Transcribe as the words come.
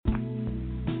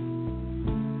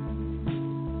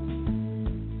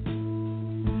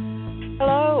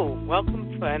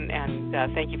Welcome, and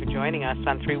thank you for joining us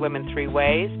on Three Women, Three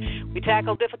Ways. We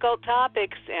tackle difficult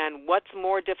topics, and what's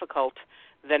more difficult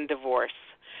than divorce?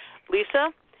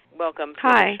 Lisa, welcome to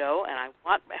the show, and I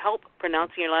want help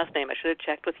pronouncing your last name. I should have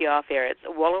checked with you off air. It's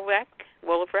Wolovic?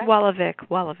 Wolovic,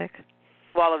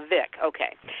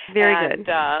 okay. Very good.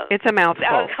 It's a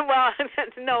mouthful. Well,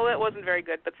 no, it wasn't very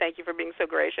good, but thank you for being so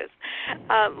gracious.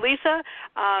 Lisa,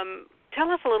 tell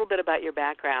us a little bit about your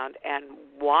background and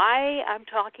why I'm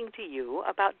talking to you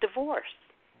about divorce.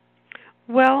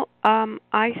 Well,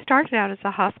 I started out as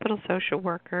a hospital social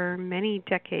worker many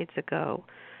decades ago.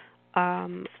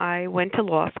 I went to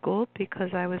law school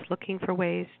because I was looking for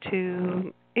ways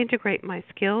to integrate my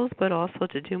skills, but also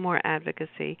to do more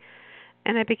advocacy.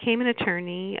 And I became an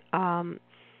attorney.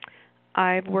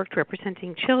 I've worked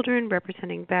representing children,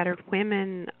 representing battered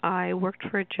women. I worked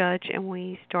for a judge, and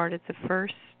we started the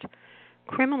first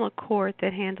criminal court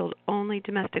that handled only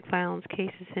domestic violence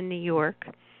cases in New York.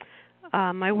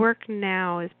 My work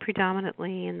now is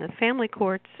predominantly in the family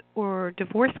courts or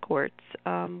divorce courts,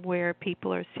 where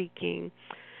people are seeking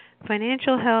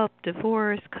financial help,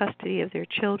 divorce, custody of their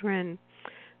children,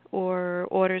 or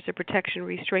orders of protection,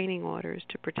 restraining orders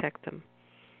to protect them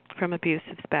from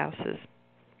abusive spouses.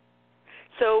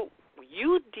 So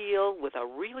you deal with a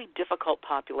really difficult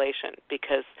population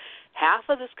because half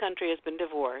of this country has been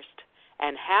divorced,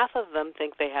 and half of them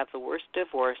think they have the worst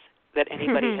divorce that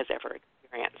anybody has ever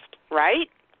experienced, right?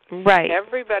 Right.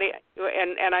 Everybody,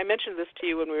 and I mentioned this to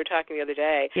you when we were talking the other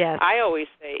day. Yes. I always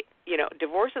say,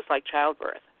 divorce is like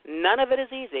childbirth. None of it is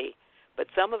easy, but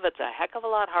some of it's a heck of a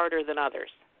lot harder than others.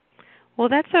 Well,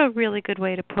 that's a really good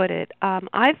way to put it.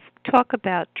 I've talked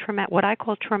about what I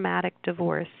call traumatic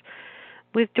divorce.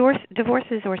 With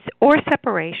divorces or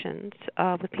separations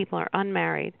with people who are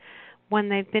unmarried, when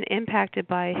they've been impacted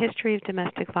by a history of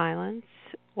domestic violence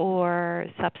or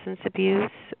substance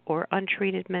abuse or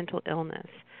untreated mental illness.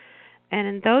 And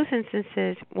in those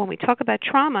instances, when we talk about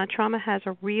trauma has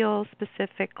a real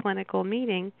specific clinical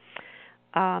meaning.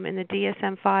 In the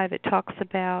DSM-5, it talks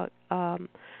about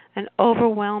an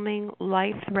overwhelming,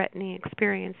 life-threatening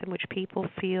experience in which people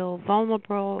feel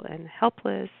vulnerable and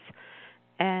helpless,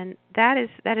 and that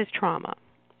is trauma.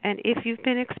 And if you've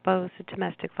been exposed to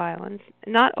domestic violence,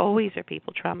 not always are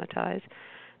people traumatized,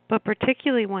 but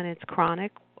particularly when it's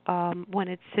chronic, when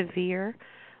it's severe,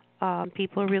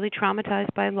 people are really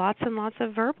traumatized by lots and lots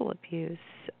of verbal abuse.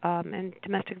 And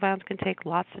domestic violence can take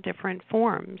lots of different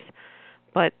forms.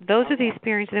 But those are the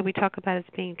experiences that we talk about as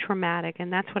being traumatic,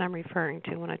 and that's what I'm referring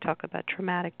to when I talk about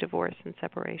traumatic divorce and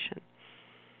separation.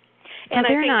 And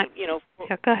I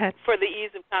think, go ahead. For the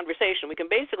ease of conversation, we can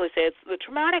basically say it's the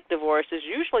traumatic divorce is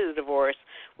usually the divorce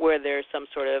where there's some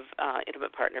sort of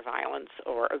intimate partner violence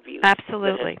or abuse.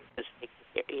 Absolutely.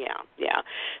 Yeah.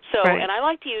 So, right. And I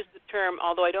like to use the term,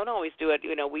 although I don't always do it,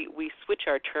 we switch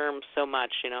our terms so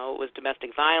much, it was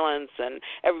domestic violence, and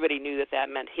everybody knew that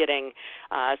meant hitting.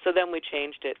 So then we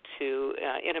changed it to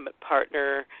intimate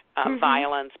partner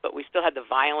violence, but we still had the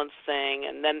violence thing.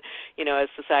 And then, as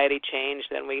society changed,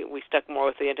 then we stuck more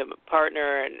with the intimate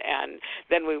partner, and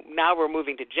then now we're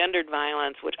moving to gendered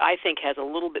violence, which I think has a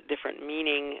little bit different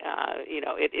meaning.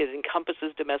 It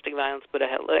encompasses domestic violence, but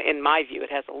in my view,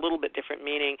 it has a little bit different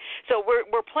meaning. So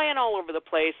we're playing all over the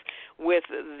place with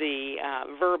the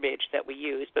verbiage that we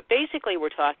use, but basically we're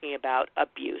talking about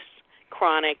abuse,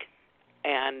 chronic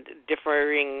and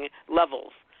differing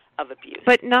levels of abuse.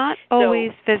 But not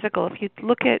always physical. If you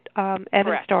look at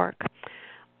Evan Stark,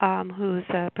 who's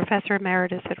a professor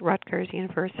emeritus at Rutgers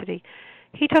University,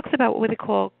 he talks about what they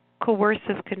call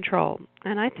coercive control,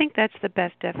 and I think that's the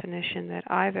best definition that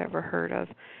I've ever heard of,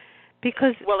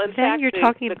 because you're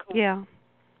talking.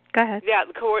 Go ahead. Yeah,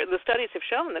 the studies have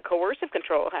shown that coercive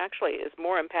control actually is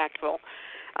more impactful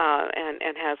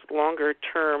and has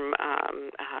longer-term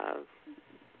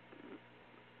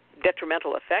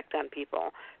detrimental effect on people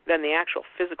than the actual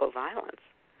physical violence.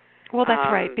 Well, that's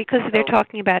right, because they're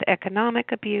talking about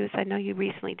economic abuse. I know you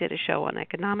recently did a show on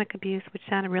economic abuse, which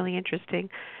sounded really interesting.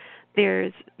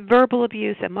 There's verbal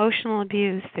abuse, emotional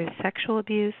abuse, there's sexual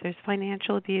abuse, there's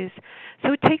financial abuse.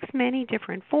 So it takes many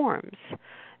different forms.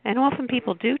 And often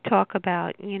people do talk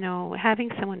about,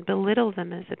 having someone belittle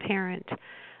them as a parent,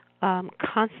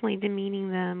 constantly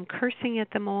demeaning them, cursing at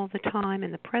them all the time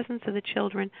in the presence of the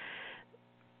children.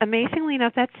 Amazingly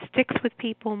enough, that sticks with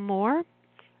people more,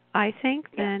 I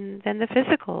think, than the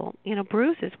physical,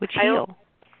 bruises, which heal.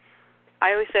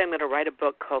 I always say I'm going to write a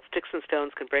book called Sticks and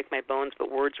Stones Can Break My Bones, but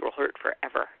Words Will Hurt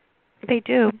Forever. They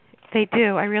do.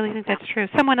 I really think that's true.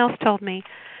 Someone else told me,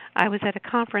 I was at a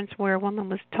conference where a woman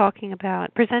was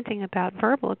presenting about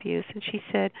verbal abuse, and she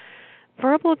said,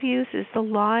 verbal abuse is the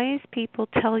lies people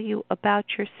tell you about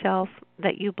yourself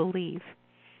that you believe.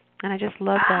 And I just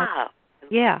love that.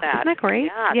 Yeah, isn't that great?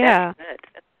 Yeah. That's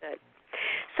good.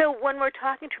 So when we're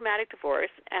talking traumatic divorce,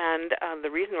 and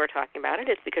the reason we're talking about it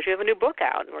is because you have a new book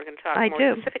out, and we're going to talk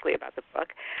more specifically about the book.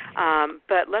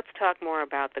 But let's talk more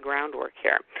about the groundwork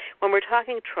here. When we're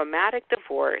talking traumatic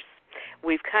divorce,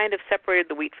 we've kind of separated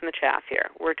the wheat from the chaff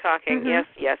here. We're talking,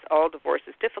 yes, all divorce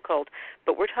is difficult,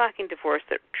 but we're talking divorce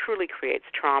that truly creates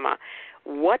trauma.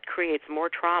 What creates more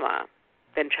trauma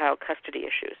than child custody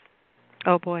issues?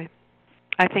 Oh, boy.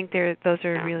 I think those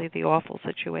are really the awful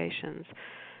situations.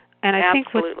 And I think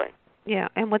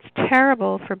what's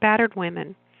terrible for battered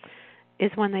women is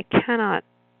when they cannot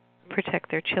protect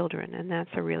their children, and that's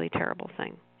a really terrible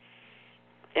thing.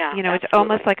 Yeah, it's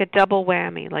almost like a double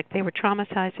whammy. Like they were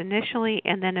traumatized initially,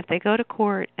 and then if they go to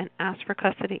court and ask for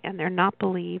custody and they're not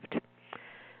believed,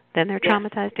 then they're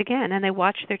traumatized again, and they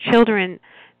watch their children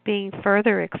being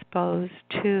further exposed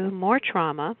to more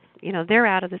trauma. They're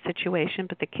out of the situation,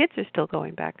 but the kids are still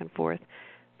going back and forth.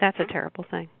 That's a terrible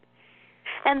thing.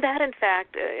 And that, in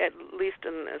fact, at least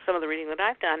in some of the reading that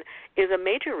I've done, is a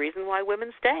major reason why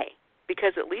women stay.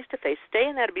 Because at least if they stay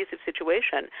in that abusive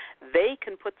situation, they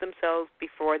can put themselves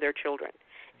before their children.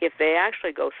 If they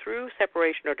actually go through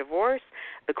separation or divorce,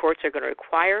 the courts are going to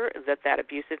require that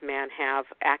abusive man have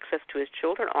access to his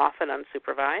children, often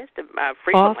unsupervised,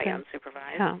 frequently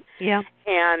unsupervised. Yeah.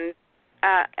 And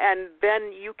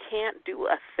then you can't do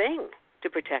a thing to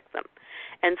protect them.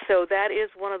 And so that is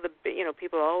one of the,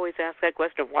 people always ask that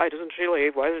question, why doesn't she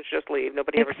leave? Why doesn't she just leave?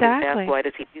 Nobody ever seems to ask, why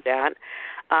does he do that?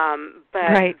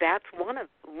 But that's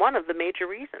one of the major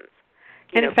reasons.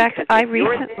 And in fact, I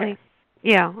recently,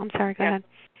 I'm sorry, go ahead.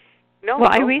 No, well,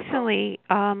 I recently,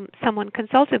 someone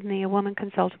consulted me, a woman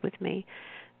consulted with me,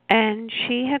 and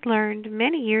she had learned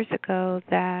many years ago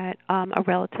that a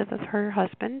relative of her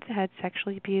husband had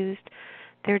sexually abused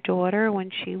their daughter when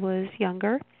she was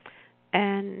younger,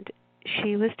 and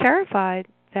she was terrified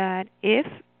that if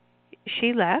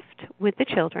she left with the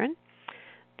children,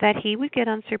 that he would get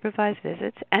unsupervised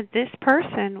visits, and this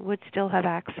person would still have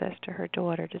access to her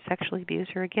daughter to sexually abuse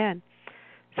her again.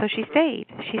 So she stayed.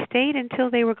 She stayed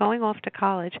until they were going off to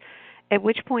college, at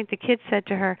which point the kids said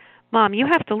to her, Mom, you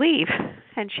have to leave.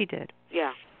 And she did.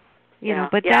 Yeah.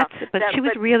 But she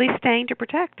was really staying to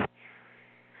protect.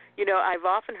 I've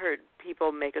often heard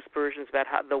people make aspersions about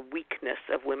how the weakness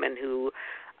of women who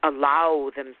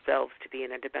allow themselves to be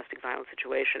in a domestic violence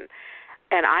situation.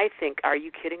 And I think, are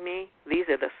you kidding me? These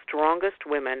are the strongest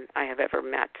women I have ever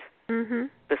met.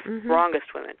 The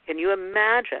strongest women. Can you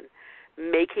imagine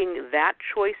making that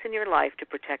choice in your life to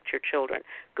protect your children,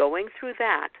 going through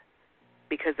that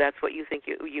because that's what you think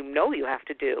you have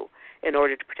to do in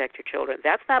order to protect your children?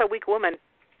 That's not a weak woman.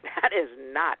 That is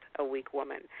not a weak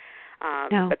woman.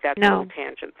 But that's a little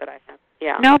tangent that I have.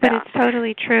 Yeah. No, but it's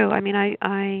totally true. I mean,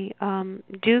 I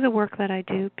do the work that I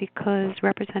do because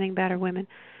representing battered women,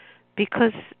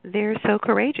 because they're so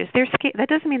courageous. They're scared. That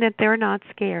doesn't mean that they're not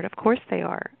scared. Of course they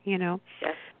are, Yes.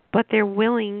 But they're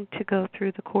willing to go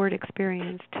through the court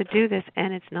experience to do this,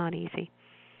 and it's not easy.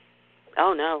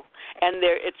 Oh, no. And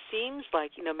it seems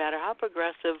like, no matter how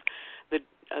progressive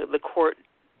the court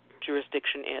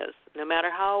jurisdiction is, no matter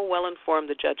how well-informed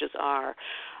the judges are,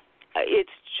 it's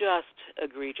just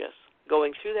egregious.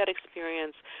 Going through that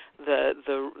experience, the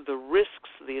risks,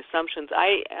 the assumptions.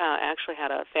 I actually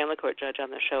had a family court judge on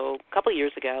the show a couple of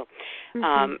years ago,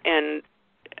 and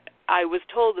I was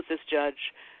told that this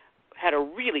judge had a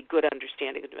really good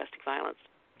understanding of domestic violence.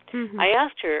 I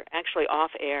asked her, actually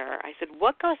off air, I said,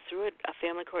 what goes through a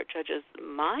family court judge's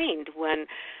mind when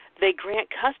they grant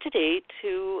custody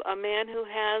to a man who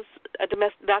has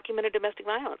documented domestic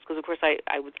violence? Because, of course,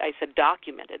 I said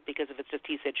documented, because if it's just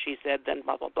he said, she said, then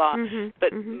blah, blah, blah.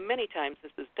 But many times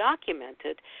this is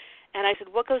documented. And I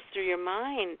said, what goes through your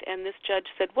mind? And this judge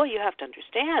said, well, you have to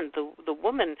understand, the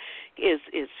woman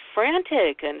is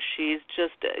frantic, and she's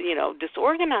just,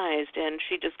 disorganized, and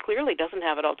she just clearly doesn't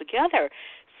have it all together.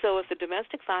 So if the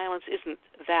domestic violence isn't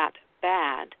that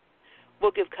bad, we'll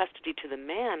give custody to the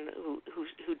man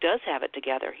who does have it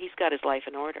together. He's got his life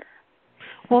in order.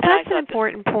 Well, that's an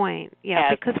important point.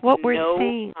 Yeah, because what we're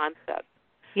seeing. Concept.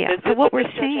 Yeah, so what we're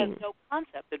seeing. Has no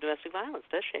concept of domestic violence,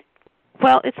 does she?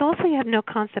 Well, it's also you have no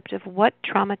concept of what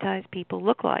traumatized people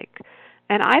look like.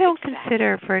 And I don't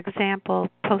consider, for example,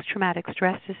 post-traumatic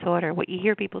stress disorder, what you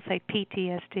hear people say,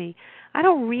 PTSD. I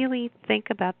don't really think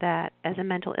about that as a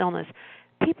mental illness.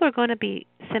 People are going to be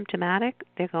symptomatic.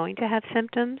 They're going to have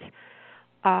symptoms.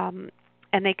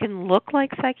 And they can look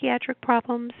like psychiatric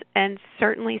problems, and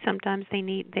certainly sometimes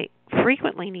they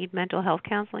frequently need mental health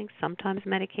counseling, sometimes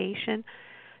medication.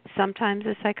 sometimes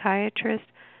a psychiatrist,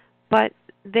 but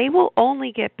they will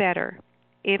only get better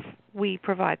if we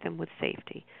provide them with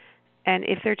safety and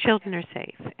if their children are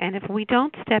safe. And if we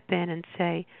don't step in and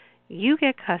say, you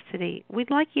get custody,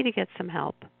 we'd like you to get some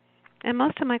help. And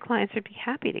most of my clients would be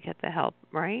happy to get the help,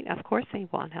 right? Of course they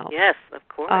want help. Yes, of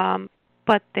course.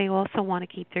 But they also want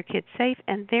to keep their kids safe,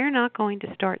 and they're not going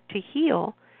to start to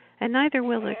heal, and neither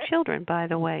will their children, by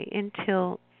the way,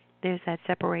 until there's that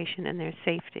separation and there's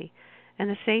safety. And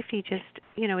the safety just,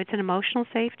 it's an emotional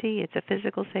safety, it's a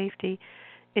physical safety,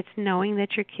 it's knowing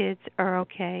that your kids are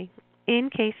okay.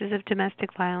 In cases of domestic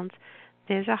violence,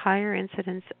 there's a higher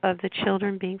incidence of the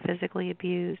children being physically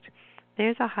abused.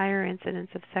 There's a higher incidence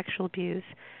of sexual abuse.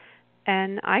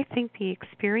 And I think the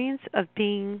experience of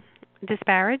being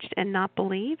disparaged and not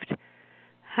believed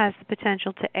has the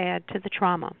potential to add to the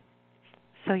trauma.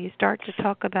 So you start to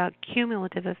talk about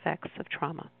cumulative effects of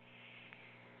trauma.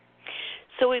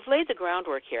 So we've laid the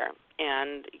groundwork here,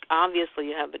 and obviously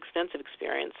you have extensive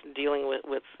experience dealing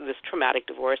with this traumatic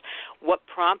divorce.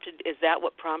 Is that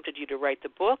what prompted you to write the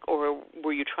book, or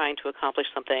were you trying to accomplish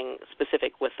something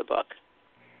specific with the book?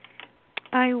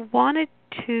 I wanted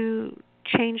to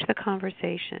change the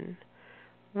conversation.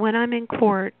 When I'm in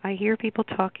court, I hear people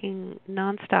talking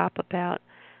nonstop about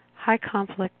high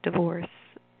conflict divorce.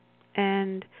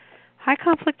 And high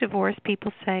conflict divorce,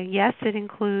 people say, yes, it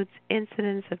includes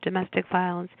incidents of domestic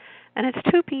violence, and it's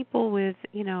two people with,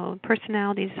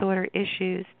 personality disorder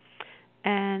issues,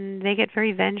 and they get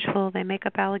very vengeful, they make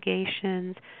up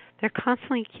allegations, they're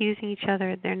constantly accusing each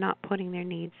other, they're not putting their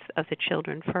needs of the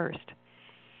children first.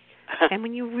 And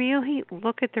when you really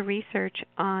look at the research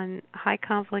on high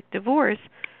conflict divorce,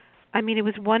 it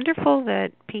was wonderful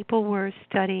that people were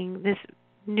studying this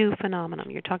new phenomenon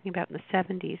you're talking about in the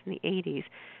 70s and the 80s.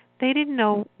 They didn't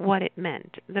know what it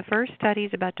meant. The first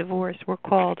studies about divorce were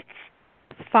called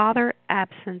father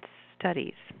absence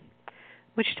studies,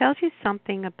 which tells you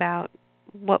something about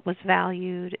what was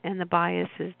valued and the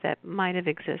biases that might have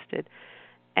existed.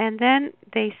 And then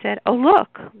they said, oh,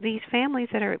 look, these families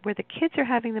where the kids are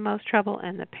having the most trouble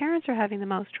and the parents are having the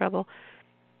most trouble,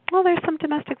 well, there's some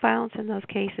domestic violence in those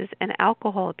cases and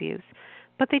alcohol abuse.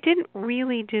 But they didn't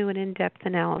really do an in-depth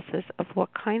analysis of what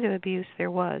kind of abuse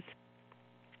there was.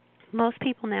 Most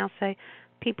people now say,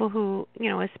 people who,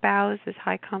 espouse this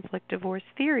high conflict divorce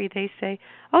theory, they say,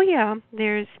 oh, yeah,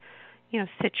 there's,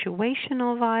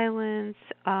 situational violence,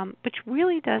 which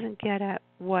really doesn't get at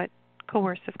what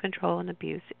coercive control and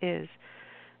abuse is.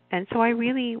 And so I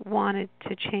really wanted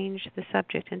to change the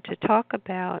subject and to talk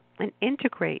about and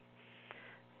integrate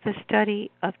the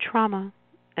study of trauma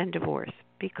and divorce,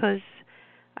 because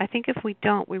I think if we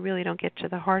don't, we really don't get to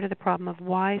the heart of the problem of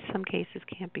why some cases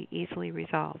can't be easily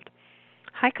resolved.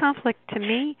 High conflict, to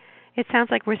me, it sounds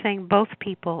like we're saying both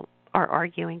people are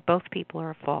arguing, both people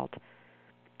are at fault.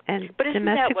 And but isn't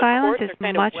domestic that what violence courts is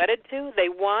are kind of wedded to? They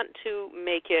want to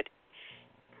make it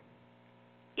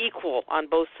equal on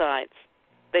both sides.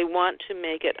 They want to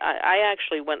make it. I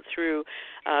actually went through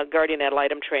guardian ad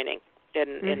litem training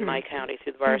in my county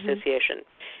through the Bar Association,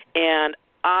 and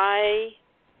I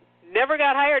never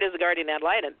got hired as a guardian ad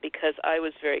litem because I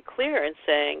was very clear in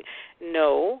saying,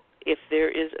 no, if there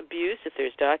is abuse, if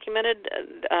there's documented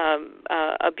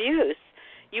abuse,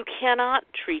 you cannot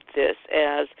treat this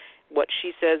as what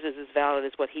she says is as valid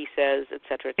as what he says, et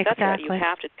cetera, et cetera. Exactly. You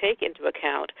have to take into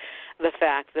account the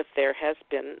fact that there has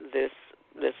been this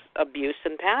abuse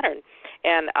and pattern.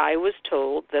 And I was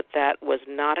told that that was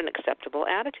not an acceptable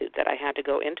attitude, that I had to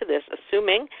go into this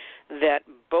assuming that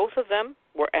both of them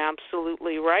were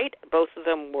absolutely right, both of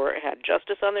them had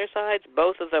justice on their sides,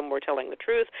 both of them were telling the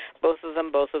truth, both of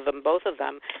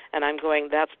them. And I'm going,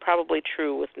 that's probably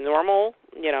true with normal,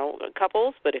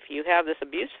 couples, but if you have this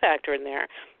abuse factor in there,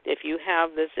 if you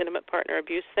have this intimate partner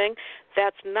abuse thing,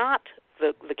 that's not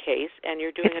the case, and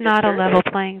you're doing it's not a level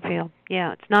playing field.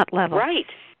 Yeah, it's not level. Right.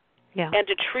 Yeah. And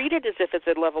to treat it as if it's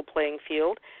a level playing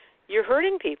field, you're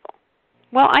hurting people.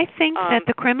 Well, I think that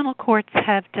the criminal courts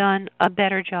have done a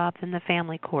better job than the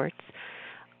family courts.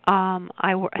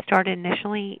 I started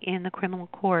initially in the criminal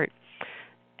court,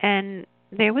 and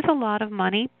there was a lot of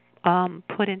money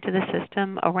put into the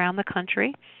system around the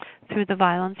country through the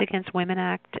Violence Against Women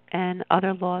Act and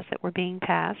other laws that were being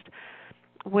passed,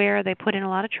 where they put in a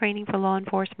lot of training for law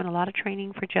enforcement, a lot of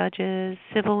training for judges,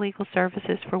 civil legal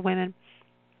services for women.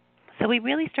 So we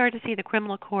really started to see the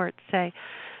criminal court say,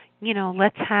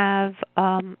 let's have,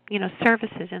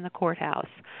 services in the courthouse.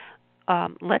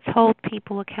 Let's hold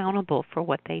people accountable for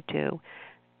what they do.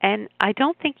 And I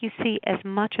don't think you see as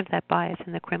much of that bias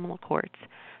in the criminal courts.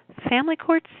 Family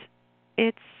courts,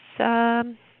 it's a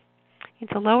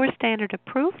lower standard of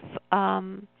proof.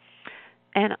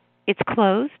 And it's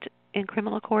closed. In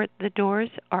criminal court, the doors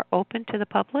are open to the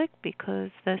public because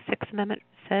the Sixth Amendment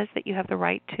says that you have the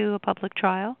right to a public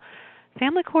trial.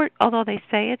 Family court, although they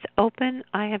say it's open,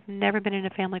 I have never been in a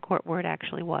family court where it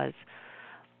actually was.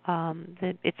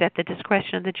 It's at the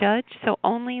discretion of the judge, so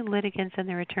only litigants and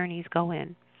their attorneys go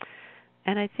in.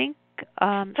 And I think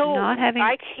not having...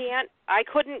 I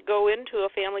couldn't go into a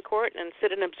family court and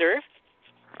sit and observe?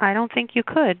 I don't think you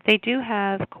could. They do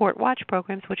have court watch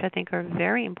programs, which I think are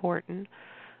very important.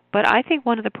 But I think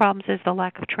one of the problems is the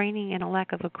lack of training and a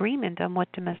lack of agreement on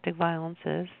what domestic violence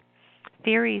is.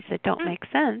 Theories that don't make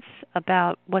sense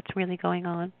about what's really going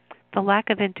on, the lack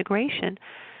of integration,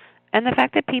 and the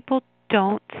fact that people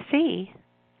don't see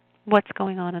what's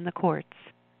going on in the courts.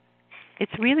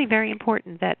 It's really very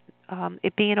important that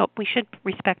we should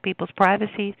respect people's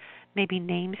privacy. Maybe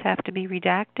names have to be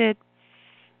redacted.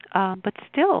 But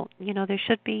still, there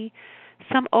should be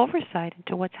some oversight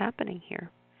into what's happening here.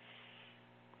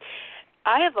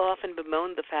 I have often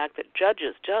bemoaned the fact that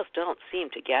judges just don't seem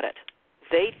to get it.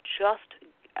 They just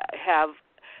have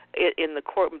in the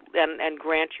court, and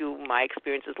grant you my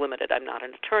experience is limited. I'm not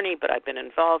an attorney, but I've been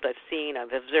involved, I've seen,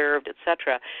 I've observed,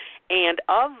 etc. And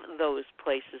of those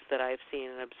places that I've seen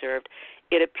and observed,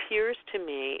 it appears to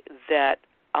me that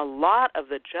a lot of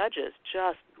the judges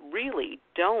just really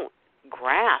don't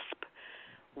grasp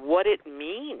what it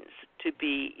means to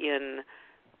be in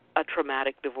a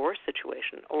traumatic divorce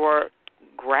situation, or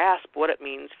grasp what it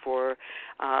means for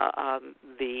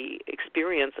the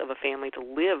experience of a family to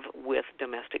live with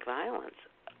domestic violence.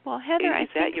 Well, Heather,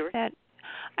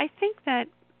 I think that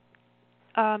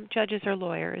judges are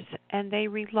lawyers, and they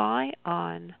rely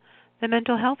on the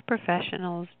mental health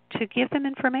professionals to give them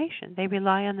information. They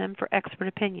rely on them for expert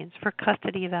opinions, for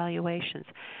custody evaluations.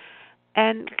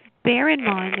 And bear in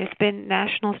mind, there's been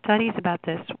national studies about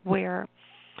this where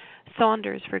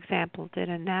Saunders, for example, did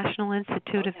a National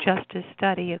Institute of Justice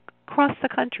study across the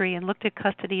country and looked at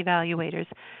custody evaluators.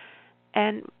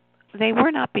 And they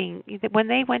were not when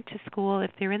they went to school,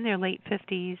 if they're in their late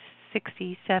 50s,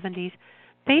 60s, 70s,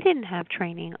 they didn't have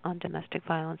training on domestic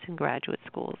violence in graduate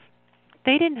schools.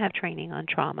 They didn't have training on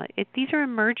trauma. These are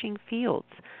emerging fields.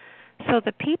 So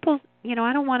the people,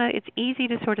 it's easy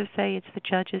to sort of say it's the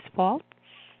judge's fault,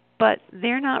 but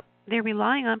they're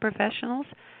relying on professionals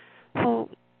who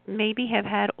maybe have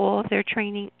had all of their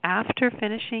training after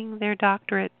finishing their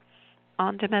doctorate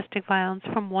on domestic violence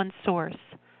from one source.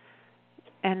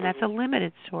 And that's a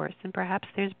limited source, and perhaps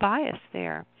there's bias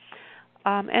there.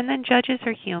 And then judges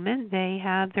are human. They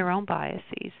have their own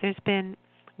biases. There's been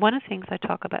one of the things I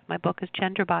talk about in my book is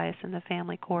gender bias in the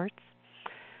family courts.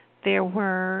 There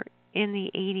were, in the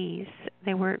 80s,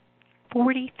 there were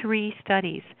 43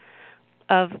 studies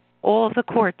of all of the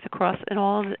courts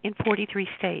in 43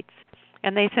 states.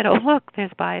 And they said, oh, look,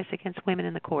 there's bias against women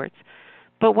in the courts.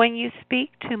 But when you speak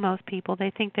to most people,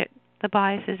 they think that the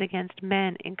bias is against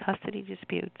men in custody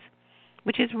disputes,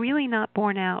 which is really not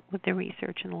borne out with the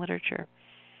research and literature.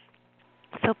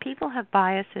 So people have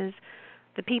biases.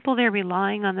 The people they're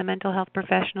relying on, the mental health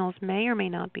professionals, may or may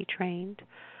not be trained.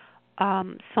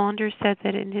 Saunders said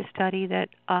that in his study that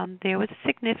there was a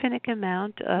significant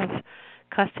amount of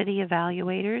custody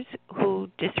evaluators who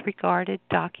disregarded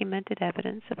documented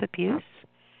evidence of abuse.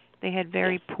 They had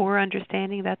very poor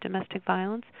understanding about domestic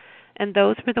violence, and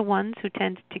those were the ones who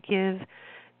tended to give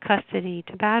custody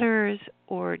to batterers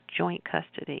or joint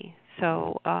custody.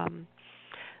 So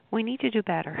we need to do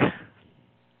better.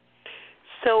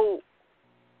 So,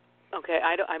 okay,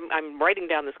 I'm writing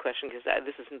down this question because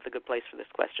this isn't the good place for this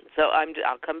question. So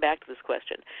I'll come back to this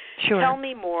question. Sure. Tell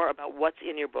me more about what's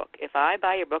in your book. If I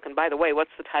buy your book, and by the way,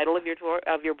 what's the title of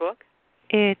your book?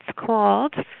 It's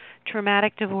called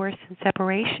Traumatic Divorce and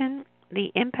Separation: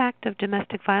 The Impact of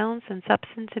Domestic Violence and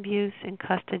Substance Abuse in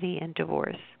Custody and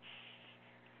Divorce.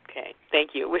 Okay,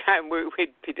 thank you. We'd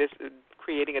be just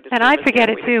creating a and I forget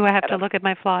it too. I have to look at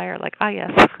my flyer like,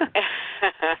 yes.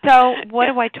 So what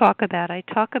do I talk about? I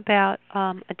talk about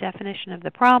a definition of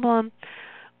the problem,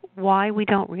 why we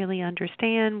don't really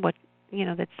understand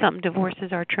that some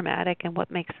divorces are traumatic and what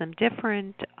makes them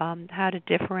different, how to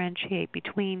differentiate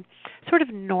between sort of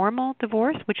normal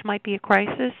divorce, which might be a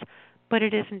crisis, but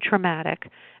it isn't traumatic,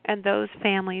 and those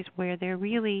families where they're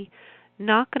really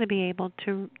not going to be able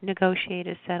to negotiate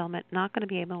a settlement, not going to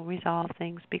be able to resolve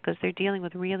things because they're dealing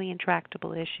with really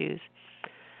intractable issues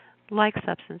like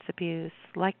substance abuse,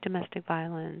 like domestic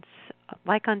violence,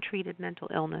 like untreated mental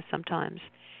illness sometimes.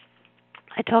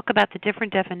 I talk about the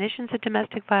different definitions of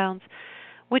domestic violence,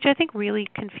 which I think really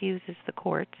confuses the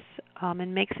courts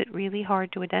and makes it really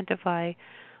hard to identify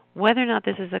whether or not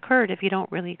this has occurred, if you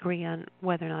don't really agree on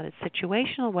whether or not it's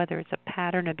situational, whether it's a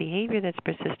pattern of behavior that's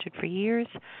persisted for years.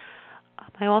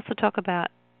 I also talk about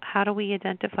how do we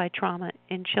identify trauma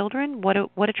in children, what do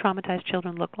traumatized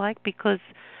children look like, because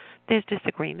there's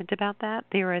disagreement about that.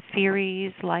 There are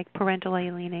theories like parental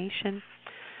alienation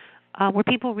where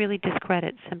people really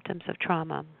discredit symptoms of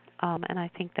trauma, and I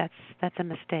think that's a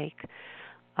mistake.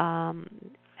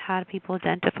 How do people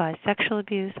identify sexual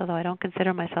abuse, although I don't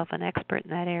consider myself an expert in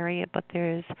that area, but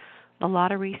there's a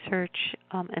lot of research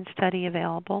and study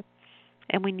available,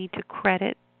 and we need to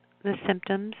credit the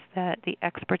symptoms that the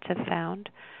experts have found.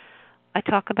 I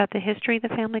talk about the history of the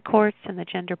family courts and the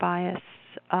gender bias.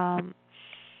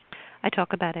 I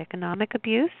talk about economic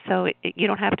abuse, so you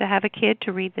don't have to have a kid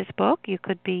to read this book. You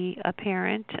could be a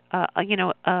parent,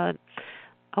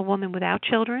 a woman without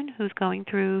children who's going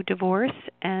through divorce,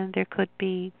 and there could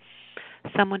be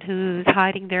someone who's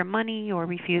hiding their money or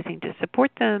refusing to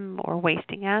support them or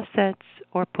wasting assets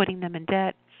or putting them in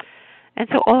debt. And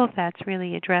so all of that's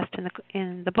really addressed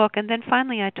in the book. And then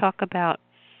finally I talk about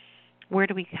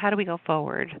how do we go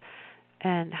forward,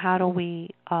 and how do we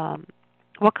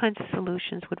what kinds of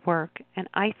solutions would work. And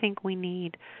I think we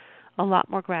need a lot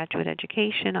more graduate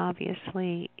education,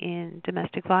 obviously, in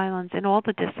domestic violence in all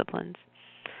the disciplines.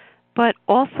 But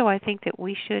also I think that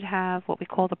we should have what we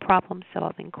call the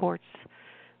problem-solving courts,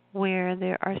 where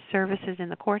there are services in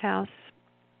the courthouse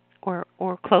or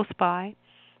close by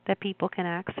that people can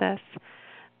access,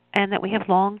 and that we have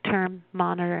long-term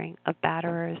monitoring of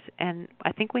batterers. And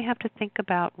I think we have to think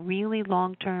about really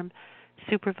long-term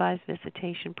supervised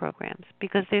visitation programs,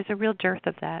 because there's a real dearth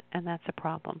of that, and that's a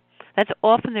problem. That's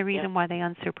often the reason why they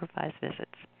unsupervised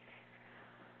visits.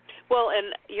 Well,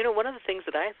 and, one of the things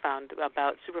that I found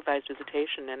about supervised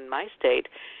visitation in my state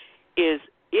is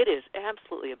it is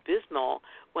absolutely abysmal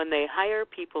when they hire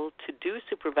people to do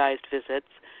supervised visits.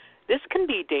 This can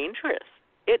be dangerous.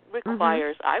 It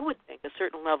requires, I would think, a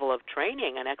certain level of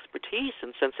training and expertise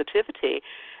and sensitivity,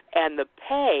 and the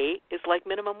pay is like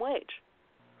minimum wage.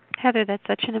 Heather, that's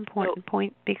such an important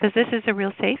point, because this is a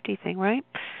real safety thing, right?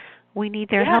 We need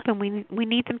their help, and we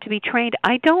need them to be trained.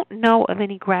 I don't know of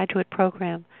any graduate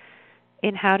program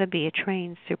in how to be a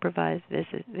trained supervised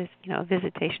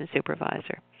visitation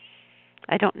supervisor.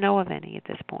 I don't know of any at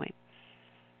this point.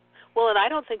 Well, and I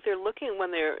don't think they're looking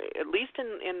when they're, at least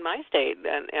in my state,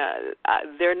 and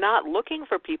they're not looking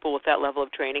for people with that level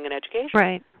of training and education.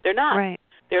 Right. They're not. Right.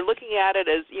 They're looking at it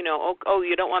as, you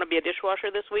don't want to be a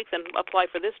dishwasher this week? Then apply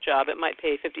for this job. It might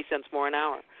pay 50 cents more an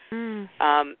hour. And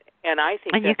I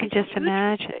think and you can just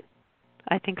imagine. Mistake.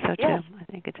 I think so, too. Yes. I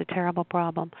think it's a terrible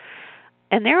problem.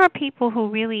 And there are people who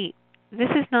really, this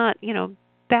is not,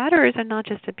 batterers are not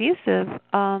just abusive.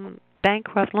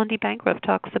 Lundy Bancroft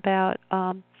talks about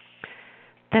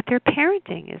that their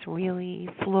parenting is really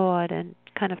flawed and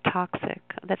kind of toxic.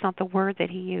 That's not the word that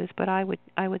he used, but I would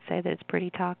say that it's pretty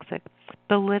toxic.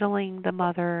 Belittling the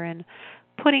mother and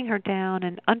putting her down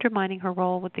and undermining her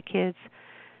role with the kids.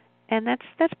 And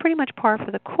that's pretty much par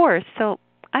for the course. So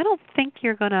I don't think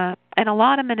you're going to, and a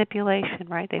lot of manipulation,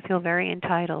 right? They feel very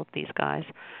entitled, these guys.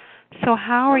 So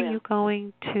how are you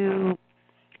going to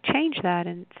change that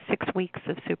in 6 weeks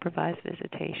of supervised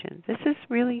visitation? This is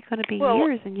really going to be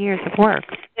years and years of work.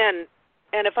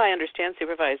 And if I understand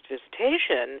supervised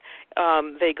visitation,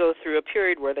 they go through a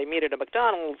period where they meet at a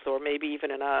McDonald's or maybe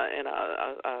even in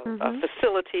a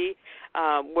facility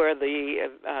where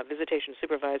the visitation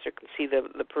supervisor can see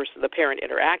the parent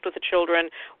interact with the children.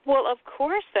 Well, of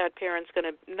course that parent's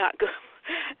going to not go.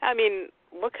 I mean,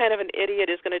 what kind of an idiot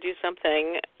is going to do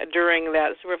something during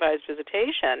that supervised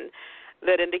visitation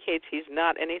that indicates he's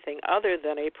not anything other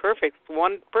than a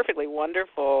perfectly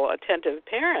wonderful, attentive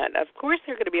parent? Of course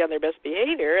they're going to be on their best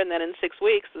behavior, and then in 6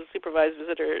 weeks the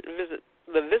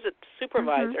visit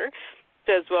supervisor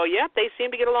says, well, they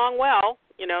seem to get along well,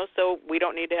 so we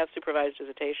don't need to have supervised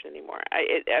visitation anymore.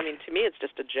 I mean, to me it's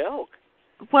just a joke.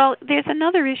 Well, there's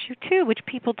another issue, too, which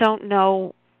people don't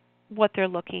know what they're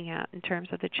looking at in terms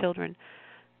of the children.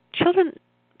 Children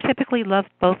typically love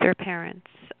both their parents.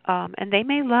 And they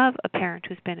may love a parent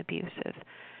who's been abusive.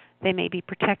 They may be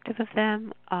protective of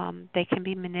them. They can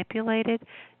be manipulated.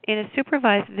 In a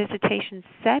supervised visitation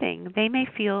setting, they may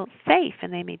feel safe,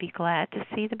 and they may be glad to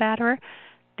see the batterer.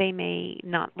 They may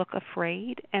not look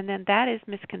afraid, and then that is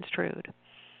misconstrued.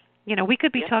 We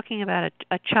could be talking about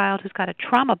a child who's got a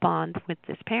trauma bond with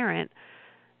this parent,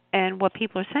 and what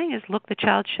people are saying is, look, the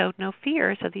child showed no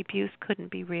fear, so the abuse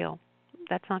couldn't be real.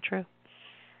 That's not true.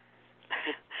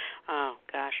 Oh,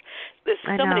 gosh. there's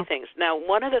I so know. many things. Now,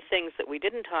 one of the things that we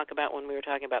didn't talk about when we were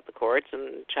talking about the courts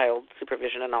and child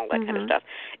supervision and all that kind of stuff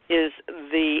is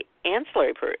the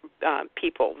ancillary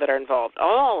people that are involved.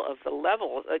 All of the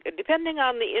levels, depending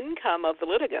on the income of the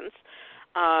litigants.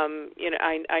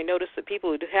 I notice that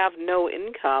people who have no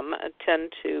income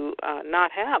tend to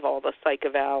not have all the psych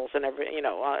evals and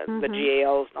the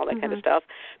GALs and all that kind of stuff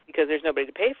because there's nobody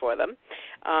to pay for them.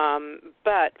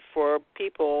 But for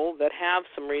people that have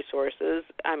some resources,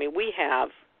 I mean, we have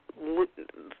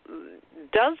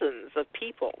dozens of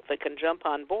people that can jump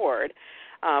on board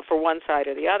for one side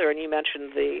or the other. And you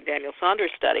mentioned the Daniel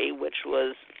Saunders study, which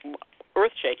was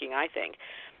earth-shaking, I think.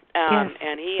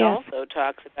 And he also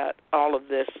talks about all of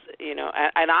this,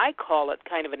 and I call it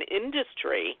kind of an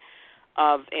industry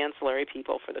of ancillary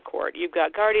people for the court. You've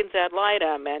got guardians ad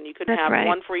litem, and you can have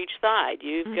one for each side.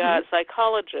 You've got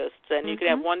psychologists, and you can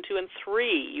have 1, 2, and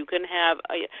 3. You can have,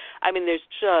 there's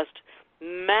just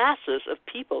masses of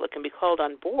people that can be called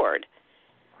on board.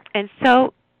 And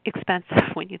so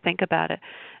expensive when you think about it.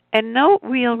 And no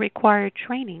real required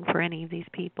training for any of these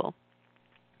people.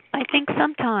 I think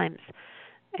sometimes,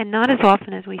 and not as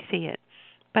often as we see it,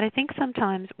 but I think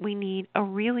sometimes we need a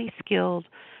really skilled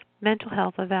mental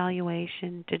health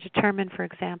evaluation to determine, for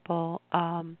example,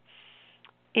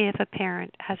 if a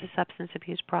parent has a substance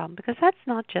abuse problem, because that's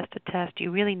not just a test.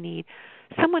 You really need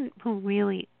someone who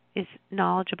really is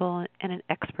knowledgeable and an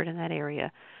expert in that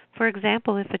area. For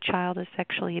example, if a child is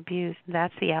sexually abused,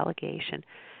 that's the allegation.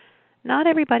 Not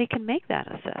everybody can make that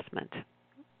assessment.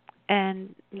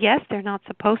 And yes, they're not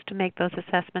supposed to make those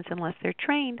assessments unless they're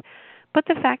trained, but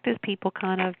the fact is people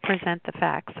kind of present the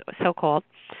facts, so-called,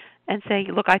 and say,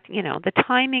 look, the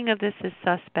timing of this is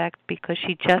suspect because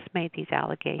she just made these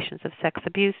allegations of sex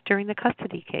abuse during the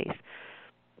custody case.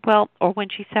 Well, or when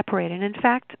she separated. In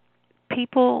fact,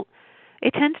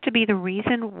 it tends to be the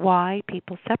reason why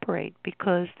people separate,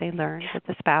 because they learn that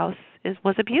the spouse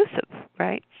was abusive,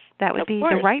 right? That would be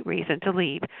the right reason to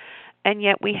leave. And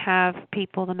yet we have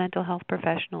people, the mental health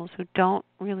professionals, who don't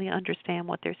really understand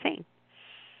what they're seeing.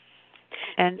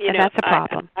 And that's a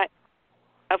problem.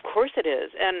 Of course it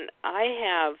is. And I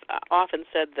have often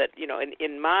said that,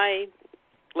 in my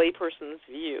layperson's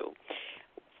view,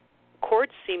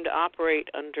 courts seem to operate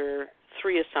under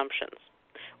 3 assumptions.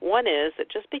 One is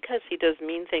that just because he does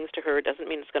mean things to her doesn't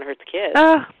mean it's going to hurt the kids.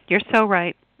 Oh, you're so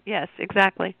right. Yes,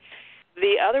 exactly.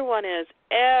 The other one is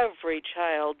every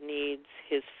child needs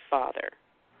his father.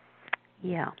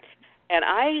 Yeah. And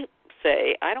I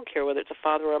say, I don't care whether it's a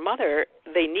father or a mother,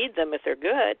 they need them if they're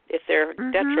good. If they're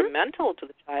detrimental to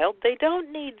the child, they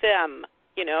don't need them.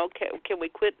 Can we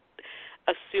quit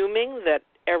assuming that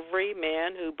every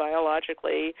man who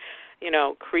biologically,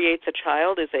 creates a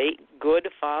child is a good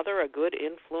father, a good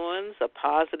influence, a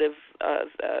positive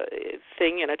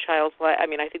thing in a child's life? I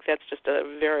think that's just a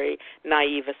very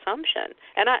naive assumption.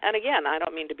 And again, I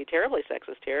don't mean to be terribly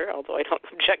sexist here, although I don't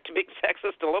object to being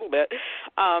sexist a little bit.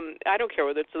 I don't care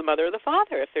whether it's the mother or the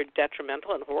father. If they're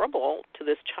detrimental and horrible to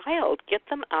this child, get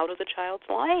them out of the child's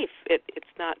life.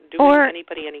 It's not doing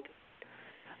anybody any good.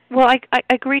 Well, I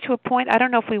agree to a point. I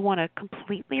don't know if we want to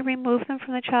completely remove them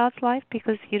from the child's life,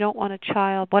 because you don't want a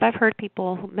child. What I've heard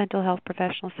people, mental health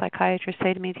professionals, psychiatrists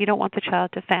say to me is you don't want the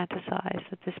child to fantasize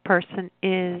that this person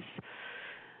is,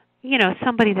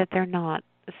 somebody that they're not.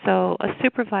 So a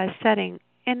supervised setting,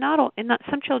 and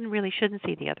some children really shouldn't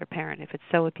see the other parent if it's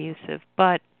so abusive.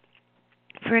 But,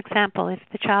 for example, if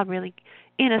the child really,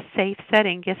 in a safe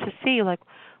setting, gets to see, like,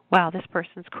 wow, this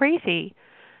person's crazy,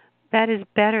 that is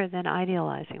better than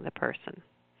idealizing the person.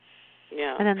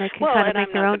 Yeah. And then they can kind of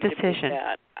make their own decision.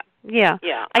 Yeah.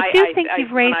 I think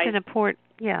you've raised an important.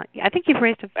 Yeah. I think you've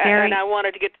raised a very. And I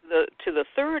wanted to get to the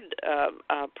third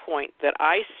point that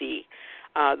I see.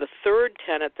 The third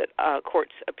tenet that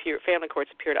family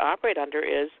courts appear to operate under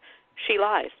is she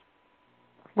lies.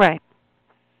 Right.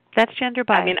 That's gender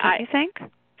bias. Don't you think?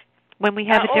 When we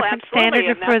have a different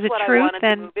standard for the truth,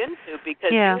 then I wanted to move into,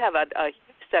 because you have a huge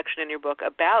section in your book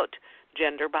about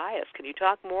gender bias. Can you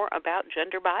talk more about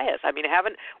gender bias?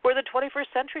 We're the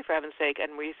 21st century, for heaven's sake,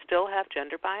 and we still have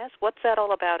gender bias? What's that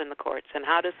all about in the courts, and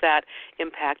how does that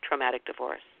impact traumatic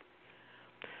divorce?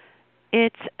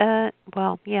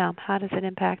 How does it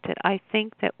impact it? I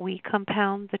think that we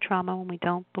compound the trauma when we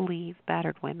don't believe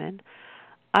battered women.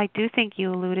 I do think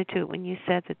you alluded to it when you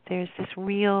said that there's this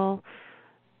real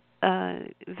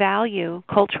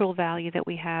cultural value that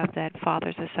we have, that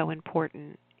fathers are so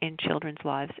important in children's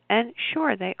lives. And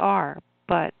sure, they are,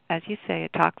 but as you say, a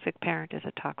toxic parent is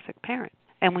a toxic parent.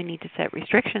 and we need to set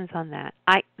restrictions on that.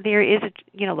 There is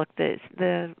look,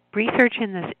 the research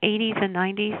in the 80s and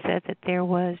 90s said that there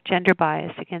was gender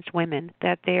bias against women,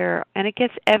 and it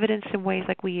gets evidence in ways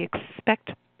like we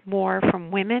expect more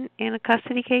from women in a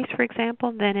custody case, for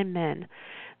example, than in men.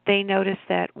 They noticed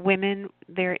that women,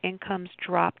 their incomes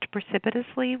dropped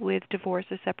precipitously with divorce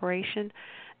or separation,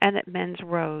 and that men's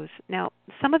rose. Now,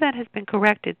 some of that has been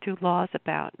corrected through laws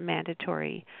about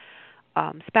mandatory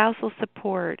spousal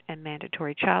support and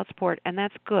mandatory child support, and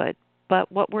that's good.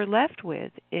 But what we're left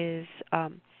with is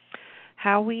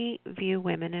how we view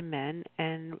women and men,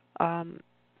 and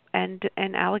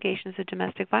allegations of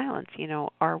domestic violence.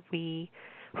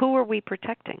 Who are we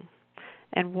protecting,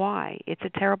 and why? It's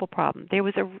a terrible problem. There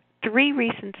was 3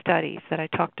 recent studies that I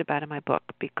talked about in my book,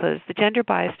 because the gender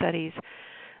bias studies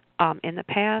in the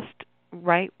past,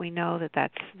 right, we know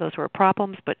that those were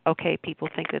problems, but okay, people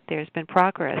think that there's been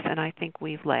progress, and I think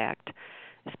we've lagged,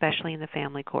 especially in the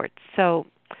family courts. So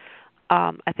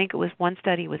I think it was one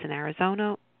study was in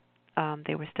Arizona.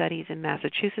 There were studies in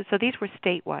Massachusetts. So these were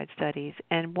statewide studies,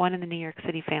 and one in the New York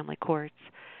City family courts.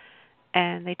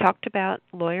 And they talked about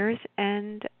lawyers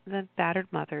and the battered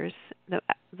mothers,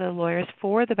 the lawyers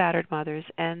for the battered mothers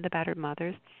and the battered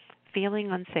mothers feeling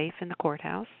unsafe in the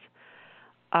courthouse,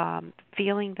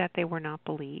 feeling that they were not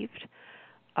believed,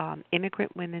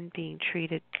 immigrant women being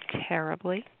treated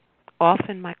terribly.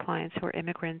 Often my clients who are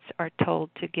immigrants are told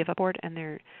to give up court, and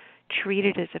they're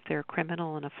treated as if they're a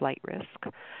criminal and a flight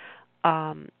risk.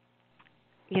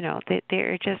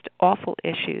 They're just awful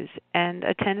issues, and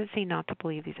a tendency not to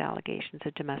believe these allegations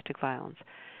of domestic violence.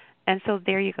 And so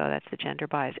there you go, that's the gender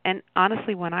bias. And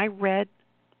honestly, when I read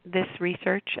this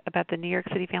research about the New York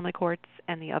City family courts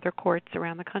and the other courts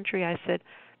around the country, I said,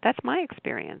 that's my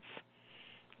experience.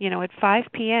 At 5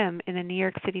 p.m. in the New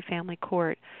York City family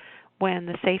court, when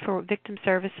the Safer Victim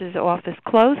Services office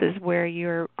closes, where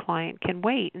your client can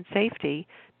wait in safety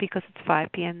because it's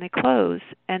 5 p.m., they close,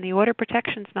 and the order of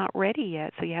protection's not ready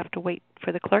yet, so you have to wait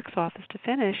for the clerk's office to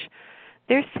finish.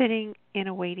 They're sitting in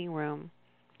a waiting room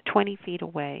 20 feet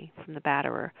away from the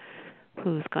batterer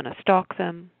who's going to stalk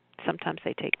them. Sometimes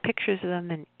they take pictures of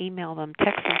them and email them,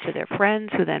 text them to their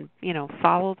friends who then,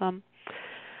 follow them.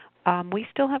 We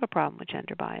still have a problem with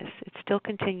gender bias. It's still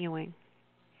continuing.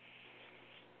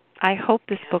 I hope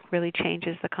this book really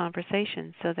changes the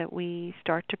conversation so that we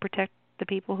start to protect the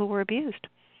people who were abused.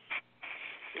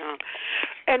 Yeah.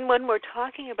 And when we're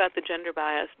talking about the gender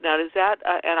bias, now is that,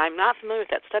 and I'm not familiar with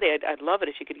that study, I'd love it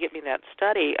if you could get me that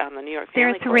study on the New York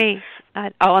Family Court. There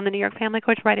are 3. On the New York Family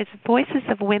Courts, right. It's Voices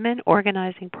of Women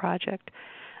Organizing Project.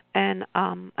 And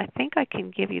I think I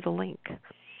can give you the link.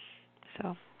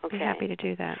 So I'll be happy to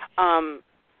do that.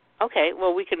 Okay,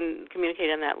 well, we can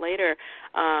communicate on that later.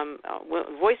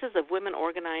 Voices of Women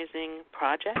Organizing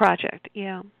Project? Project,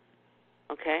 yeah.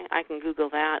 Okay, I can Google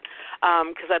that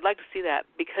because I'd like to see that.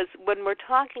 Because when we're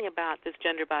talking about this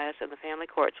gender bias in the family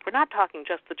courts, we're not talking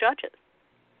just the judges.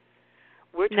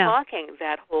 We're talking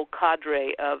that whole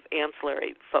cadre of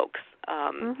ancillary folks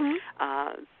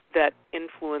that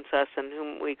influence us and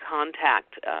whom we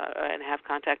contact and have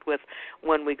contact with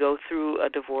when we go through a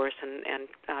divorce and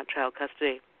child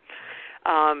custody.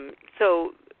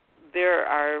 So there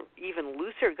are even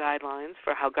looser guidelines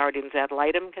for how guardians ad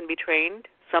litem can be trained.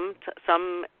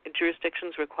 Some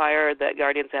jurisdictions require that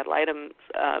guardians ad litem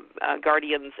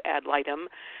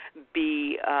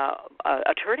be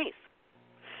attorneys.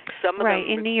 Some of them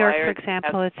in New York, for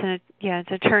example,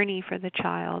 it's attorney for the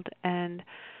child, and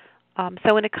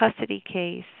so in a custody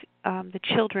case, the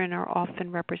children are often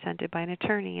represented by an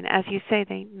attorney, and as you say,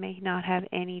 they may not have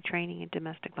any training in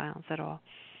domestic violence at all.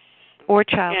 Or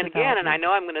child development. And again, and I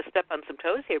know I'm going to step on some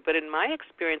toes here, but in my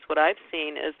experience, what I've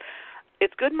seen is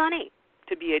it's good money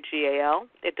to be a GAL.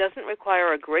 It doesn't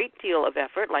require a great deal of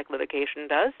effort like litigation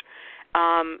does,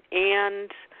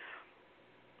 and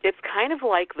it's kind of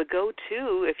like the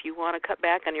go-to if you want to cut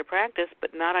back on your practice but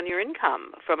not on your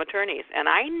income from attorneys. And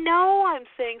I know I'm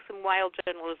saying some wild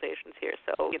generalizations here,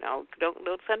 so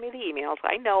don't send me the emails.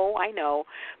 I know,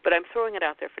 but I'm throwing it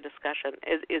out there for discussion.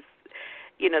 Is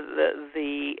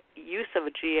the use of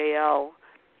a GAL,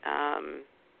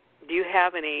 do you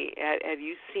have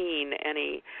you seen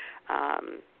any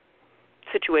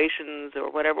situations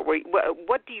or whatever,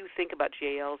 what do you think about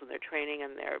GALs and their training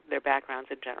and their backgrounds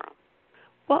in general?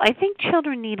 Well, I think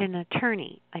children need an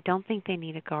attorney. I don't think they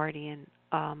need a guardian.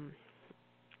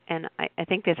 And I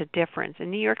think there's a difference.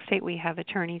 In New York State, we have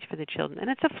attorneys for the children, and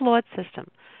it's a flawed system.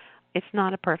 It's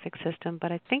not a perfect system,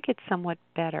 but I think it's somewhat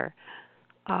better.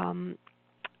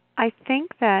 I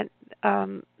think that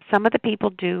some of the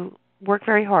people do work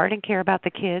very hard and care about the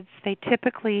kids, they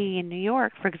typically, in New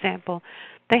York, for example,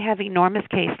 they have enormous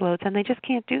caseloads and they just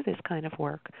can't do this kind of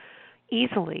work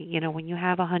easily. When you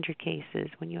have 100 cases,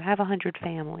 when you have 100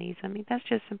 families, I mean, that's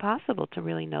just impossible to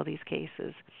really know these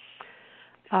cases.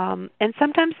 And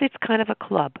sometimes it's kind of a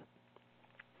club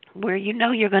where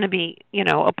you're going to be,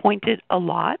 appointed a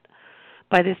lot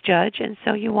by this judge, and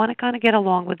so you want to kind of get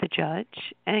along with the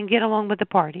judge and get along with the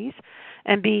parties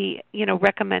and be,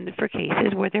 recommended for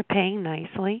cases where they're paying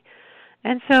nicely.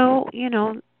 And so,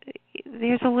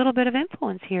 there's a little bit of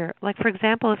influence here. Like, for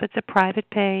example, if it's a private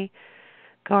pay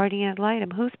guardian ad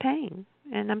litem, who's paying?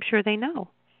 And I'm sure they know.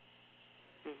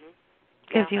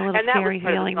 Mm-hmm. Gives you a little scary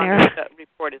feeling there.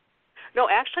 No,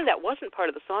 actually, that wasn't part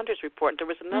of the Saunders report. There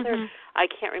was another, I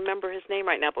can't remember his name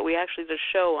right now, but we actually did a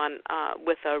show on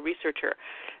with a researcher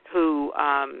who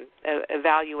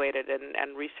evaluated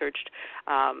and researched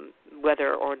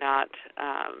whether or not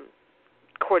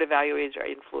court evaluators are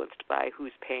influenced by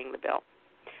who's paying the bill.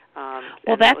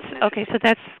 Well, that's okay. So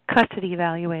that's custody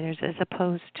evaluators as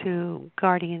opposed to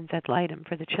guardians ad litem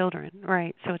for the children,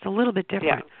 right? So it's a little bit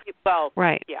different. Yeah. Well,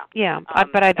 right. Yeah.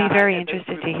 But I'd be very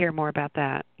interested to hear more about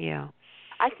that. Yeah.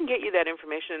 I can get you that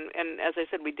information, and as I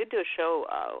said, we did do a show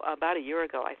about a year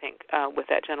ago, I think, with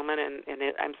that gentleman, and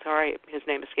I'm sorry his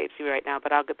name escapes me right now,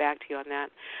 but I'll get back to you on that.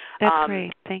 That's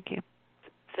great. Thank you.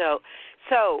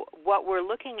 So what we're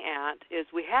looking at is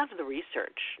we have the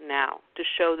research now to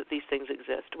show that these things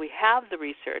exist. We have the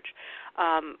research.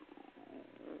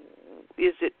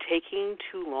 Is it taking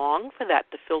too long for that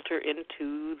to filter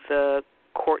into the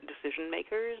court decision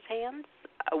makers' hands?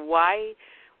 Why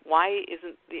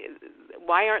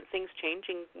aren't things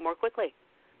changing more quickly?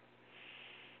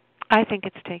 I think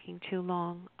it's taking too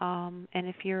long. And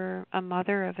if you're a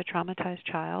mother of a traumatized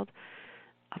child,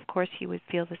 of course you would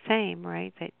feel the same,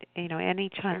 right? That any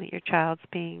time that your child's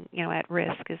being, at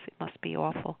risk, it must be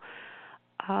awful.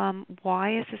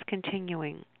 Why is this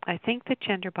continuing? I think that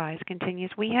gender bias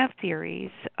continues. We have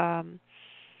theories.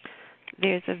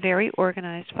 There's a very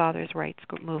organized fathers' rights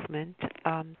movement.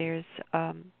 There's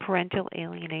parental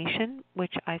alienation,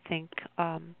 which I think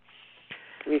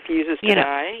refuses to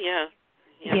die.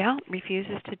 Yeah,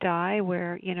 refuses to die.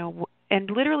 Where and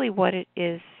literally what it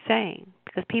is saying,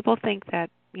 because people think that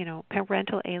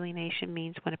parental alienation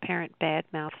means when a parent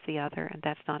badmouths the other, and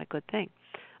that's not a good thing.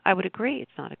 I would agree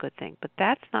it's not a good thing, but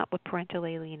that's not what parental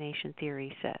alienation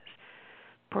theory says.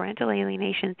 Parental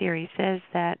alienation theory says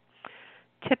that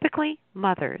typically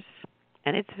mothers,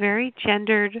 and it's very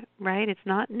gendered, right? It's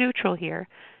not neutral here.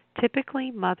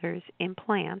 Typically mothers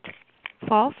implant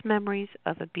false memories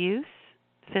of abuse,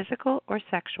 physical or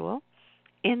sexual,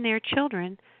 in their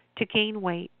children to gain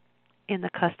weight in the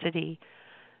custody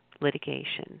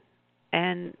litigation.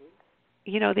 And,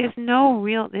 there's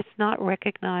it's not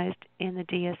recognized in the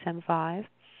DSM-5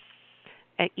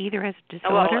 either as a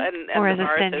disorder or as a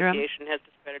syndrome. The Association has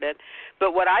discredited it.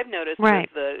 But what I've noticed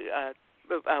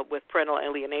with parental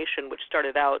alienation, which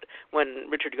started out when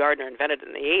Richard Gardner invented it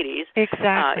in the 80s.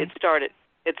 Exactly.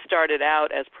 It started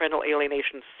out as parental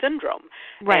alienation syndrome.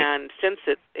 Right. And since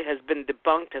it has been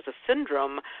debunked as a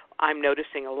syndrome, I'm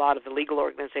noticing a lot of the legal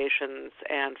organizations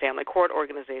and family court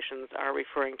organizations are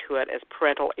referring to it as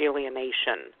parental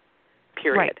alienation,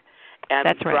 period. Right. And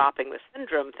that's dropping the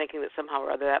syndrome, thinking that somehow or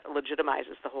other that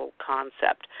legitimizes the whole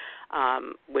concept,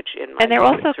 which in my they're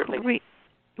also certainly...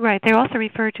 They also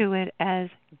refer to it as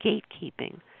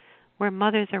gatekeeping, where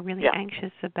mothers are really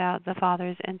anxious about the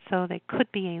fathers, and so they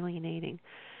could be alienating.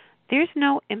 There's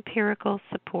no empirical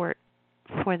support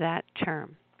for that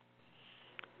term.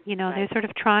 They're sort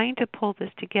of trying to pull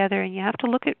this together, and you have to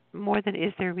look at more than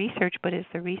is there research, but is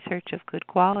the research of good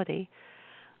quality?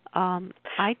 I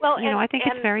think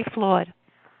it's very flawed.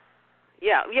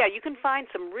 Yeah, you can find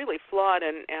some really flawed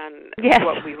and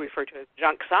what we refer to as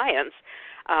junk science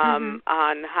on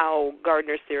how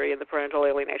Gardner's theory and the parental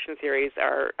alienation theories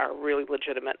are really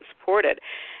legitimate and supported,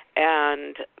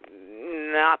 and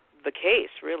not the case,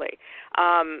 really.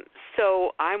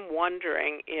 So I'm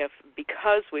wondering if,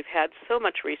 because we've had so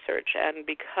much research and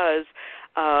because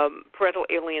parental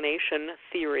alienation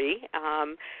theory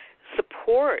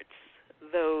supports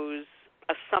those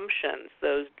assumptions,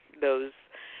 those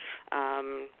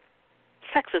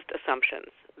sexist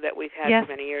assumptions that we've had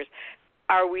for many years,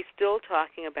 are we still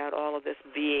talking about all of this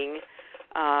being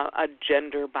a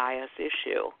gender bias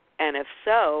issue? And if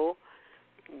so,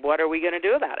 what are we going to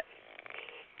do about it?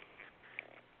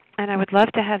 And I would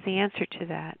love to have the answer to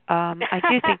that. I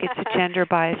do think it's a gender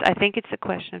bias. I think it's a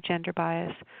question of gender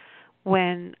bias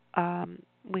when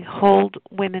we hold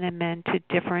women and men to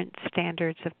different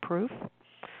standards of proof.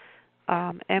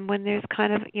 And when there's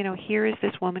kind of, here is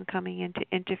this woman coming in to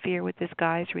interfere with this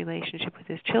guy's relationship with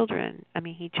his children. I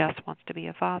mean, he just wants to be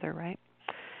a father, right?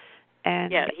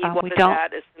 And yeah, he wanted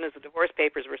that as soon as the divorce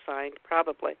papers were signed,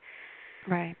 probably.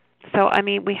 Right. So, I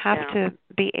mean, we have to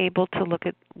be able to look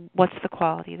at what's the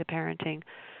quality of the parenting.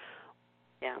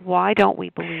 Yeah. Why don't we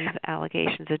believe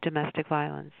allegations of domestic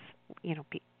violence?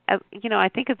 I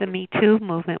think of the Me Too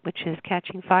movement, which is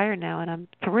catching fire now, and I'm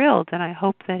thrilled, and I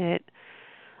hope that it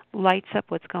lights up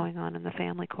what's going on in the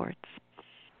family courts.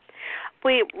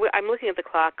 I'm looking at the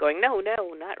clock going, no, not,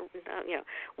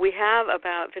 we have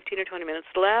about 15 or 20 minutes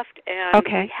left, and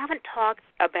we haven't talked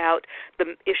about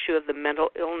the issue of the mental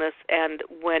illness. And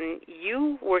when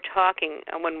you were talking,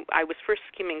 when I was first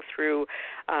skimming through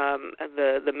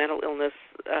the mental illness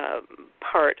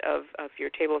part of your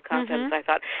table of contents, I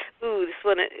thought, this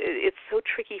one, it's so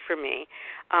tricky for me.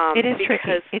 It is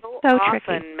because tricky. It's so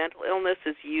tricky. often mental illness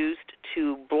is used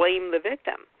to blame the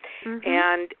victim.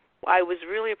 And I was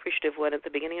really appreciative when at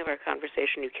the beginning of our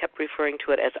conversation you kept referring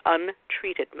to it as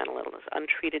untreated mental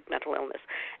illness.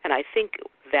 And I think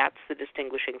that's the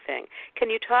distinguishing thing.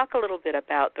 Can you talk a little bit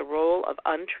about the role of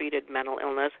untreated mental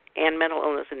illness and mental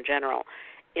illness in general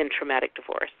in traumatic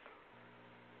divorce?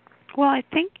 Well, I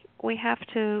think we have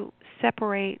to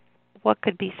separate what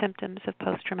could be symptoms of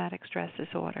post-traumatic stress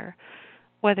disorder,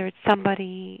 whether it's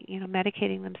somebody,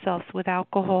 medicating themselves with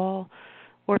alcohol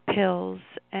or pills,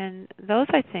 and those,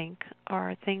 I think,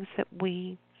 are things that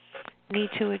we need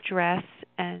to address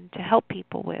and to help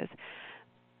people with.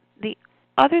 The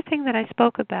other thing that I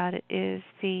spoke about is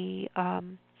the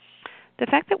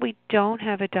fact that we don't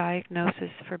have a diagnosis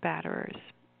for batterers,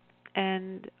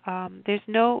 and there's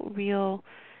no real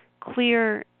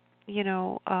clear,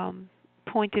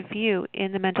 point of view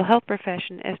in the mental health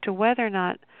profession as to whether or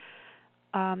not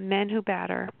men who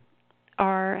batter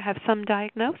have some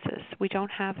diagnosis. We don't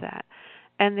have that.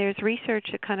 And there's research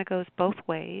that kind of goes both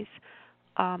ways.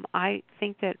 I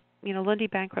think that, Lundy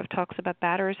Bancroft talks about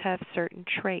batterers have certain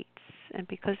traits, and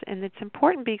it's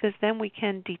important because then we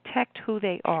can detect who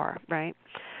they are, right?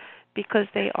 Because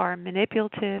they are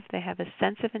manipulative, they have a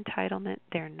sense of entitlement,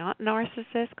 they're not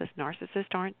narcissists, because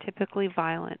narcissists aren't typically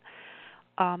violent.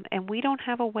 And we don't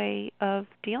have a way of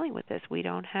dealing with this. We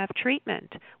don't have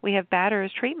treatment. We have batterers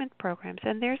treatment programs,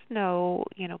 and there's no,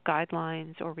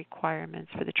 guidelines or requirements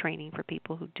for the training for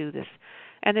people who do this.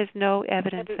 And there's no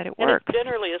evidence that it works. And it's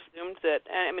generally assumed that,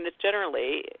 it's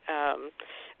generally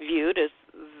viewed as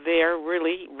they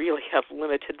really, really have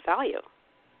limited value.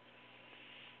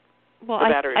 Well,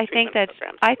 I think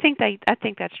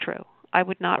that's true. I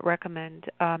would not recommend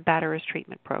batterers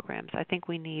treatment programs. I think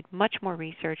we need much more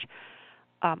research.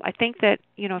 I think that,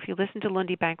 if you listen to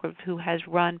Lundy Bancroft, who has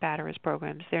run batterers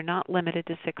programs, they're not limited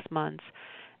to 6 months.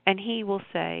 And he will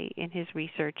say in his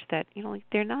research that,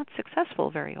 they're not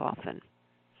successful very often.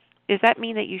 Does that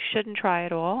mean that you shouldn't try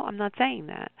at all? I'm not saying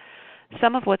that.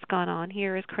 Some of what's gone on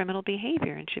here is criminal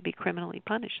behavior and should be criminally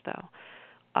punished, though.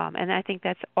 And I think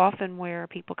that's often where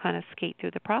people kind of skate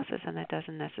through the process, and that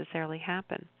doesn't necessarily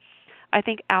happen. I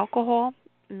think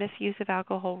misuse of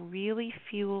alcohol really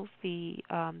fuels the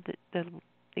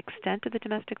extent of the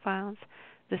domestic violence,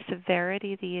 the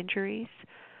severity of the injuries.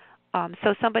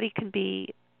 So somebody can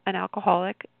be an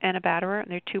alcoholic and a batterer, and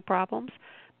there are two problems.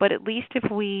 But at least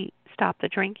if we stop the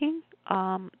drinking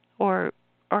or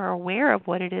are aware of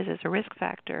what it is as a risk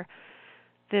factor,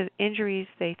 the injuries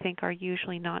they think are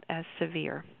usually not as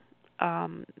severe.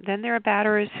 Then there are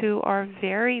batterers who are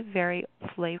very, very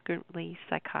flagrantly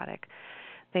psychotic.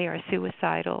 They are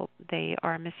suicidal. They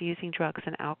are misusing drugs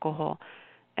and alcohol.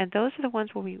 And those are the ones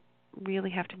where we really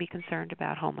have to be concerned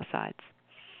about homicides.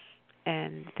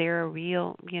 And they're a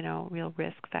real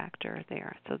risk factor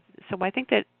there. So I think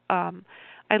that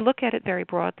I look at it very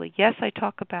broadly. Yes, I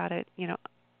talk about it,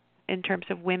 in terms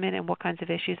of women and what kinds of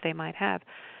issues they might have.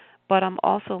 But I'm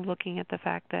also looking at the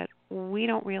fact that we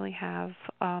don't really have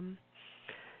an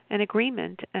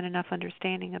agreement and enough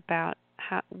understanding about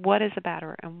what is a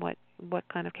batterer and what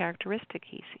kind of characteristic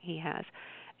he has.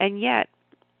 And yet,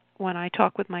 when I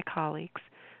talk with my colleagues,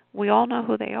 we all know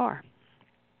who they are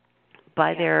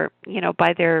by their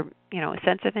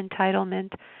sense of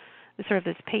entitlement, sort of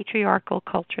this patriarchal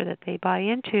culture that they buy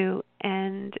into,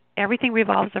 and everything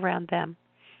revolves around them,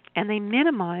 and they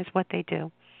minimize what they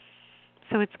do.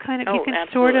 So it's kind of you can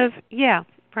absolutely. sort of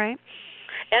right.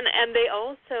 And they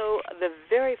also, the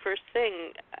very first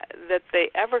thing that they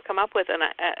ever come up with,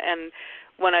 and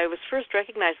when I was first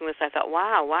recognizing this, I thought,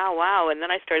 wow, and then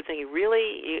I started thinking,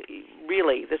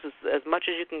 really, this is as much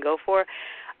as you can go for.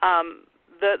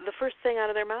 The first thing out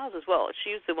of their mouths is, well,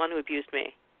 she's the one who abused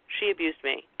me. She abused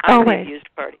me. I'm the abused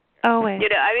party. Always. You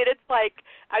know, I mean, it's like,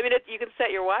 you can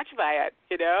set your watch by it.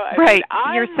 You know, Right.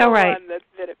 I'm You're so the right. one that's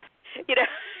been, you know.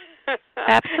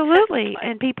 Absolutely. Like,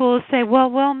 And people will say,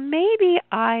 well, maybe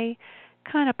I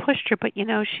kind of pushed her, but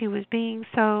she was being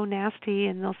so nasty,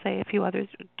 and they'll say a few other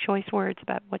choice words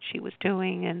about what she was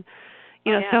doing, and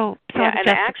so yeah, and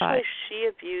justified. actually, she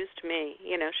abused me.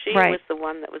 You know, she Right. was the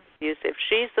one that was abusive.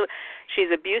 She's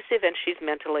abusive, and she's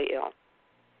mentally ill.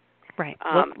 Right.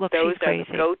 Look, those she's crazy.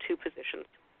 are the go-to positions.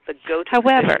 The go-to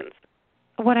However, positions.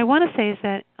 what I want to say is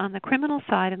that on the criminal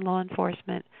side in law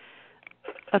enforcement,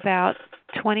 about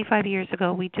 25 years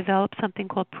ago, we developed something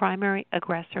called primary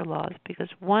aggressor laws, because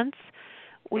once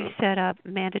we set up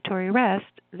mandatory arrest,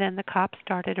 then the cops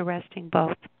started arresting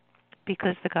both,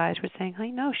 because the guys were saying, I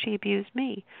know she abused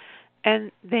me.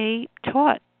 And they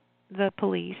taught the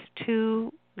police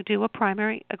to do a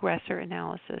primary aggressor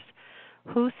analysis.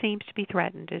 Who seems to be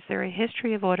threatened? Is there a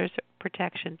history of orders of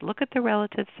protection? Look at the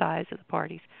relative size of the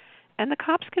parties. And the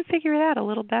cops can figure it out a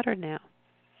little better now.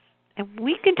 And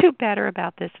we can do better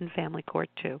about this in family court,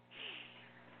 too.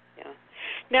 Yeah.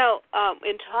 Now,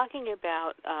 in talking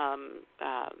about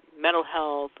mental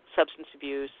health, substance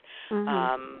abuse,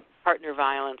 partner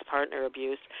violence, partner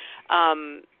abuse,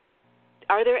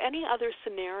 are there any other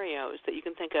scenarios that you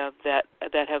can think of that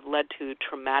have led to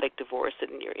traumatic divorce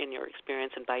in your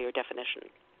experience and by your definition?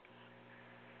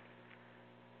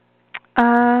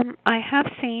 I have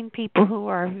seen people who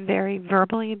are very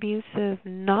verbally abusive,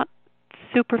 not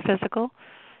super physical,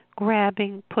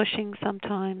 grabbing, pushing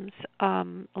sometimes, a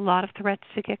lot of threats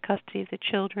to get custody of the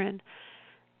children.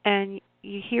 And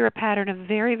you hear a pattern of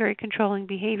very, very controlling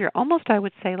behavior, almost I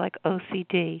would say like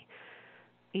OCD,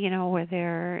 where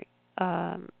they're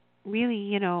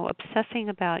really, obsessing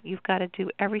about you've got to do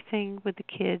everything with the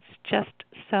kids just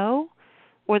so,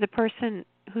 or the person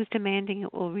who's demanding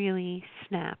it will really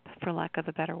snap, for lack of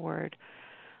a better word.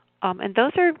 And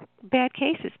those are bad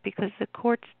cases because the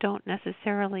courts don't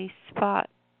necessarily spot,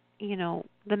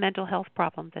 the mental health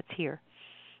problem that's here.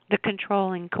 The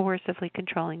coercively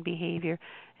controlling behavior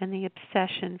and the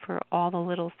obsession for all the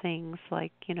little things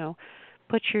like,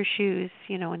 put your shoes,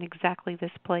 in exactly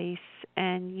this place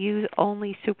and use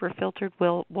only super filtered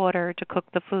water to cook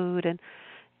the food. And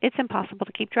it's impossible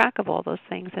to keep track of all those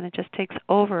things, and it just takes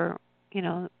over,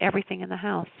 everything in the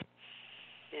house.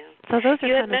 Yeah. So those are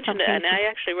you had kind of mentioned some it, and I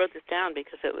actually wrote this down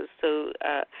because it was so.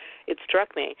 It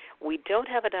struck me. We don't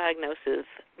have a diagnosis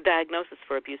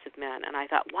for abusive men, and I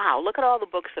thought, wow, look at all the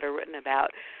books that are written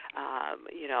about,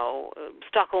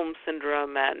 Stockholm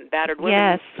syndrome and battered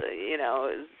women's,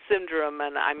 syndrome,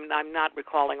 and I'm not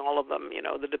recalling all of them.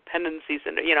 The dependency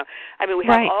syndrome. We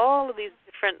have all of these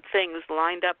different things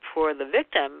lined up for the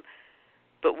victim,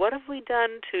 but what have we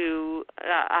done to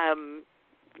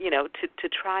to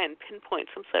try and pinpoint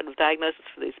some sort of diagnosis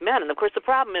for these men? And of course, the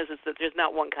problem is that there's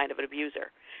not one kind of an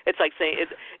abuser. It's like saying,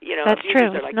 That's abusers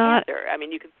true. are like cancer. I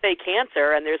mean, you can say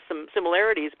cancer, and there's some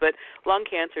similarities, but lung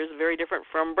cancer is very different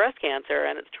from breast cancer,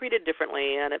 and it's treated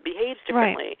differently, and it behaves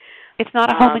differently. Right. It's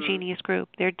not a homogeneous group.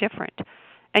 They're different.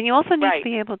 And you also need to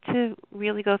be able to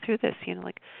really go through this.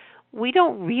 We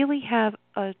don't really have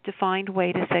a defined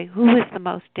way to say who is the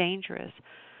most dangerous.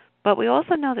 But we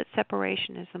also know that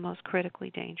separation is the most critically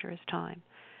dangerous time.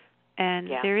 And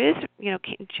there is,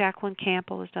 Jacqueline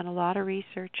Campbell has done a lot of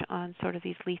research on sort of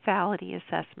these lethality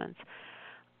assessments.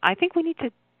 I think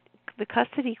the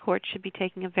custody court should be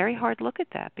taking a very hard look at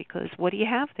that, because what do you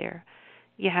have there?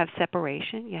 You have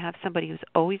separation. You have somebody who's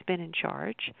always been in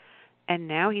charge, and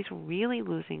now he's really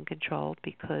losing control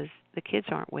because the kids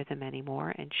aren't with him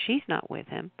anymore, and she's not with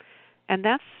him. And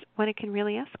that's when it can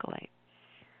really escalate.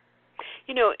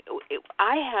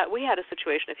 We had a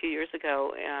situation a few years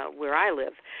ago where I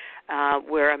live,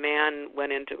 where a man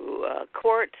went into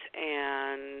court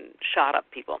and shot up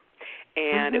people,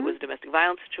 and it was a domestic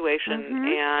violence situation,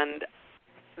 and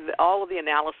all of the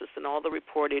analysis and all the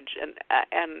reportage,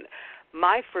 and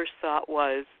my first thought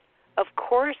was, of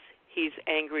course he's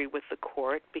angry with the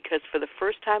court, because for the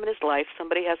first time in his life,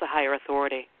 somebody has a higher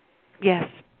authority. Yes,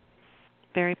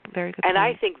 very, very good. And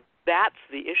point. I think that's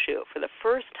the issue. For the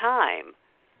first time,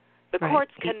 the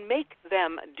courts can make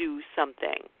them do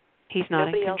something. He's not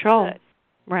Nobody in control. else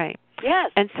could. Right.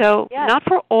 Yes. And so, not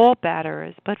for all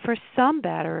batterers, but for some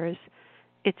batterers,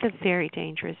 it's a very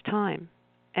dangerous time.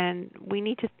 And we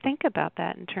need to think about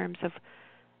that in terms of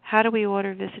how do we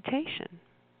order visitation?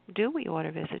 Do we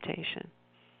order visitation?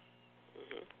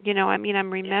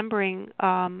 I'm remembering,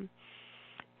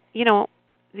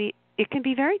 it can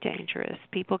be very dangerous.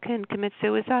 People can commit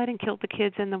suicide and kill the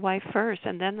kids and the wife first,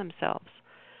 and then themselves.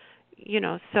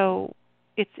 So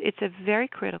it's a very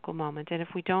critical moment, and if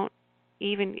we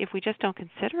just don't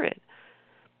consider it,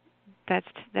 That's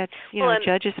Well, a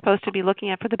judge is supposed to be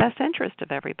looking out for the best interest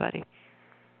of everybody.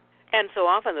 and so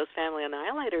often those family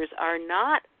annihilators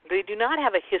they do not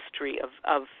have a history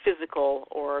of physical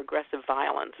or aggressive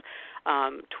violence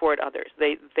toward others.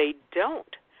 They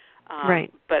don't.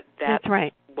 Right. But that's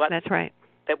right. That's right.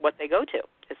 What they go to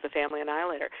is the family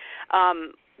annihilator.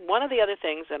 One of the other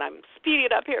things, and I'm speeding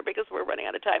it up here because we're running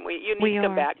out of time. You need to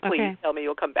come back. Please tell me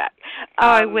you'll come back.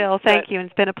 I will. Thank you.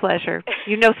 It's been a pleasure.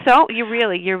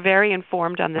 You're very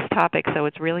informed on this topic, so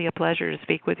it's really a pleasure to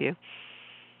speak with you.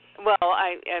 Well,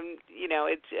 I am.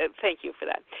 Thank you for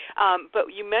that.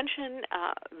 But you mentioned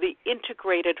the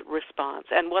integrated response,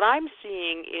 and what I'm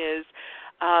seeing is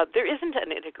there isn't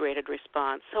an integrated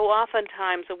response. So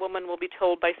oftentimes a woman will be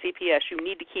told by CPS, you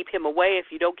need to keep him away. If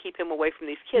you don't keep him away from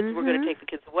these kids, we're going to take the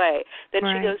kids away. Then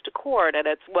she goes to court, and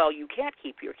it's, well, you can't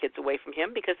keep your kids away from him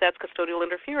because that's custodial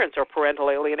interference or parental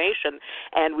alienation,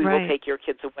 and we will take your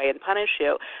kids away and punish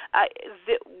you.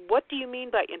 What do you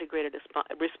mean by integrated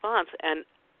response, and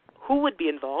who would be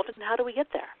involved, and how do we get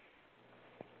there?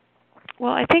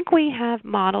 Well, I think we have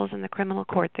models in the criminal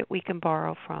court that we can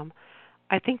borrow from.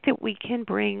 I think that we can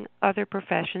bring other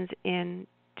professions in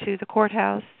to the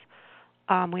courthouse.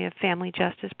 We have family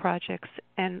justice projects,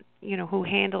 and who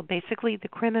handle basically the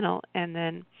criminal, and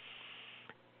then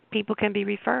people can be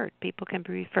referred. People can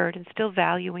be referred, and still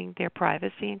valuing their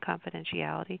privacy and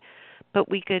confidentiality. But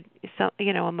we could,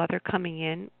 a mother coming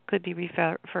in could be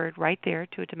referred right there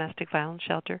to a domestic violence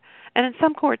shelter, and in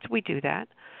some courts we do that.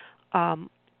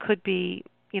 Could be,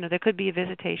 there could be a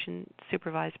visitation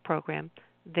supervised program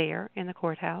there in the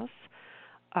courthouse.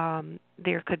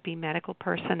 There could be medical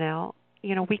personnel.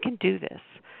 We can do this.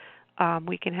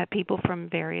 We can have people from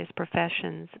various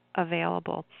professions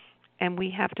available, and we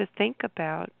have to think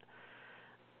about,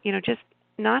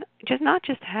 not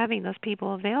just having those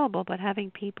people available, but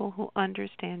having people who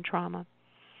understand trauma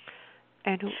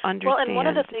and who understand. Well, and one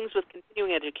of the things with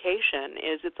continuing education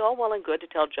is it's all well and good to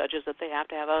tell judges that they have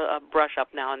to have a brush up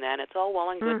now and then. It's all well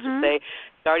and good to say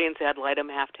guardians ad litem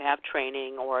have to have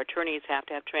training or attorneys have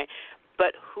to have training.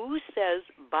 But who says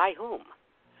by whom?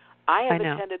 I have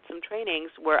attended some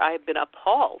trainings where I've been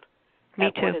appalled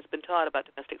at what has been taught about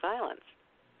domestic violence.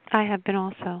 I have been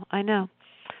also. I know.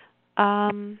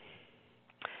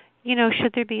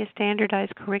 Should there be a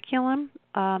standardized curriculum?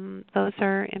 Those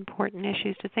are important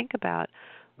issues to think about.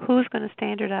 Who's going to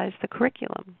standardize the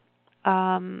curriculum?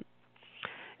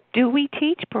 Do we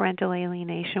teach parental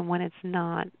alienation when it's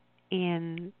not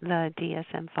in the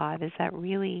DSM-5? Is that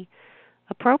really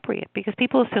appropriate? Because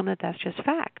people assume that that's just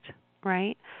fact,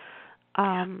 right?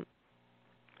 I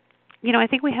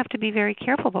think we have to be very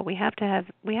careful, but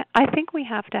I think we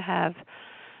have to have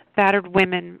battered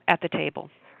women at the table.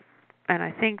 And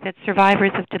I think that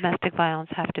survivors of domestic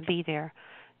violence have to be there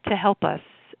to help us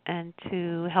and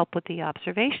to help with the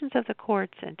observations of the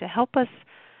courts and to help us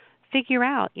figure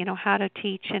out, how to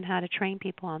teach and how to train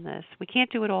people on this. We can't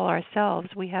do it all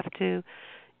ourselves. We have to,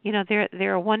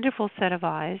 they're a wonderful set of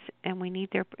eyes, and we need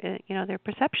their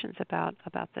perceptions about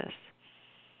this.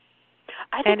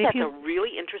 I think that's a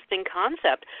really interesting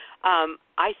concept.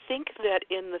 I think that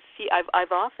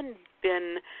I've often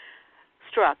been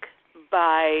struck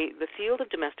by the field of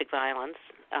domestic violence,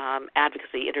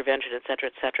 advocacy, intervention, et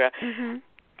cetera,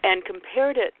 and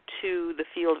compared it to the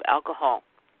field of alcohol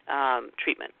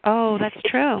treatment. Oh, that's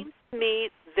true. It seems to me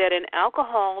that in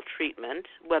alcohol treatment,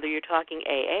 whether you're talking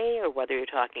AA or whether you're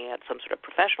talking at some sort of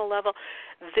professional level,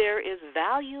 there is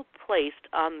value placed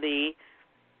on the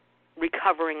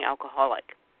recovering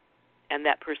alcoholic and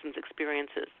that person's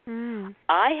experiences.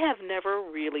 I have never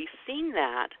really seen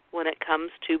that when it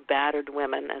comes to battered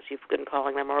women, as you've been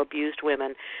calling them, or abused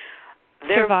women.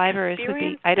 Survivors would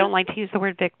be, I don't like to use the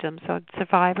word victim, so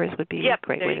survivors would be a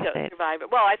great way to say it. Survivor.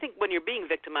 Well, I think when you're being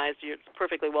victimized, it's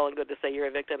perfectly well and good to say you're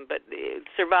a victim, but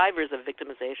survivors of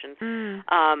victimization.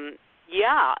 And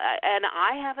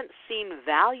I haven't seen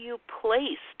value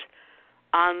placed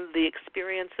on the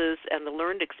experiences and the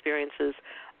learned experiences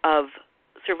of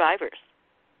survivors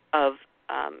of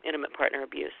intimate partner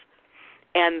abuse.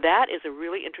 And that is a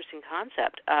really interesting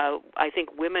concept. I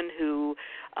think women who,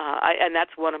 and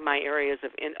that's one of my areas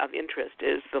of interest,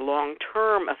 is the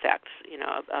long-term effects,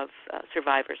 of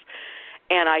survivors.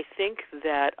 And I think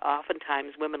that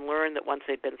oftentimes women learn that once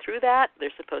they've been through that, they're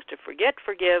supposed to forget,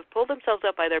 forgive, pull themselves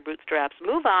up by their bootstraps,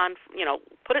 move on,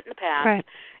 put it in the past,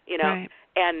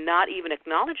 and not even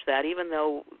acknowledge that, even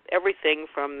though everything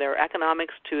from their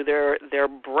economics to their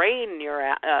brain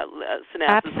synapses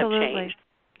have changed.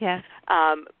 Yes.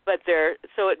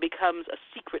 So it becomes a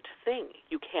secret thing.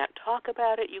 You can't talk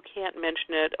about it, you can't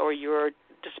mention it, or you're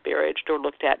disparaged or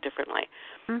looked at differently.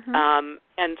 Mm-hmm.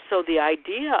 And so the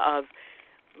idea of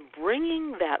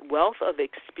bringing that wealth of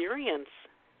experience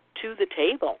to the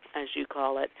table, as you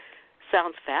call it,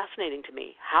 sounds fascinating to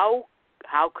me. How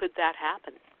could that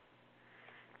happen?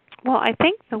 Well, I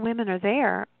think the women are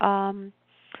there.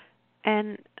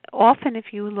 And often if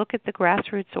you look at the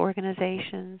grassroots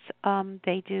organizations,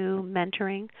 they do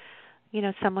mentoring. You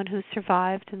know, someone who's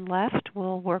survived and left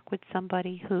will work with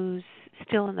somebody who's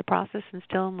still in the process and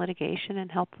still in litigation and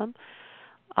help them.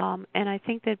 And I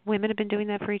think that women have been doing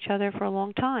that for each other for a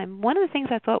long time. One of the things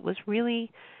I thought was really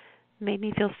made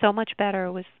me feel so much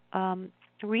better was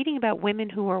reading about women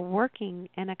who are working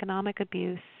in economic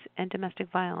abuse and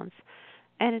domestic violence.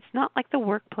 And it's not like the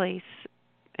workplace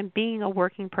and being a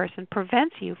working person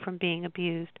prevents you from being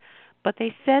abused, but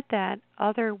they said that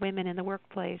other women in the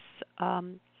workplace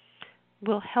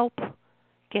will help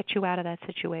get you out of that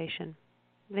situation.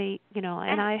 They, you know,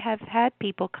 and I have had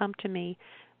people come to me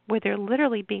where they're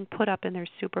literally being put up in their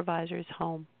supervisor's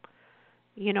home,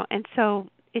 you know, and so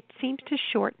it seems to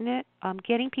shorten it.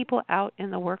 Getting people out in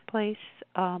the workplace,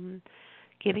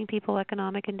 giving people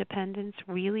economic independence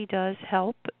really does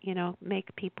help, you know,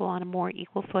 make people on a more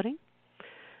equal footing.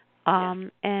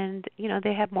 And, you know,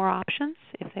 they have more options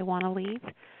if they want to leave.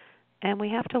 And we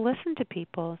have to listen to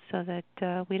people so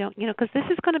that we don't, you know, because this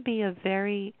is going to be a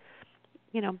very,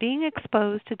 you know, being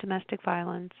exposed to domestic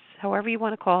violence, however you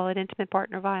want to call it, intimate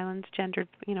partner violence, gendered,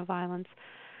 you know, violence.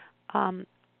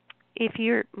 If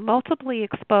you're multiply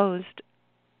exposed,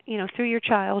 you know, through your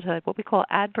childhood, what we call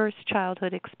adverse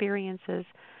childhood experiences,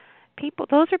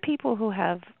 those are people who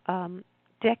have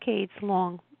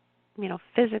decades-long, you know,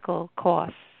 physical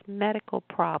costs, medical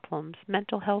problems,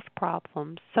 mental health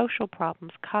problems, social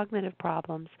problems, cognitive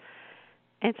problems.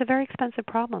 And it's a very expensive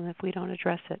problem if we don't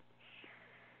address it.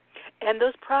 And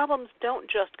those problems don't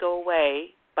just go away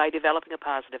by developing a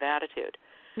positive attitude.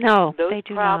 No, those they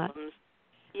do problems, not.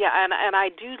 Yeah, and I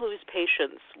do lose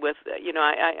patience with, you know,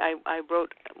 I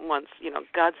wrote once, you know,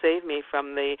 God save me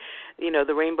from the, you know,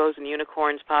 the rainbows and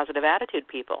unicorns positive attitude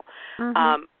people.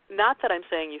 Mm-hmm. Not that I'm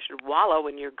saying you should wallow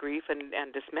in your grief and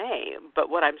dismay, but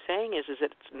what I'm saying is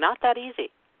it's not that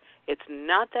easy. It's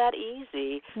not that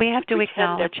easy. We have to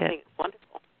acknowledge it. Is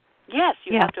wonderful. Yes,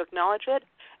 you have to acknowledge it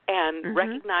and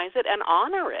recognize it and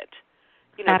honor it.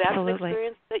 You know, Absolutely. That's an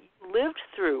experience that you lived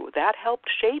through. That helped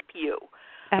shape you.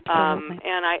 Absolutely.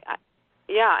 And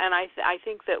I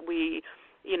think that we,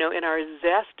 you know, in our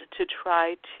zest to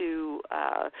try to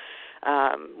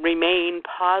remain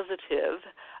positive,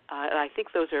 and I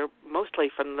think those are mostly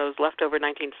from those leftover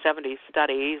 1970s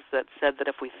studies that said that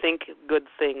if we think good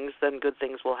things, then good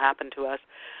things will happen to us.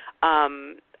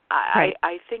 Right.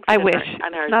 I think that I wish.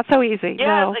 Not so easy. Yes,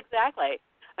 no. Exactly.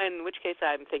 In which case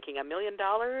I'm thinking $1 million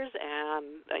and,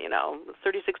 you know,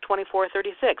 36, 24,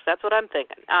 36. That's what I'm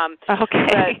thinking.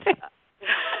 Okay.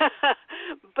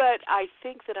 But I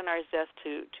think that in our zest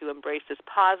to embrace this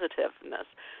positiveness,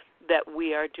 that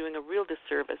we are doing a real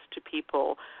disservice to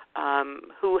people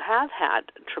who have had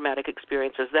traumatic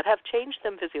experiences that have changed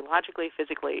them physiologically,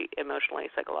 physically, emotionally,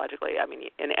 psychologically, I mean,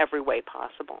 in every way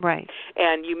possible. Right.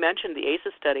 And you mentioned the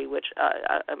ACEs study, which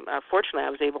fortunately I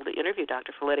was able to interview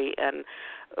Dr. Felitti. And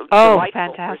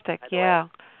fantastic. Yeah,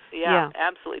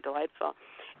 absolutely delightful.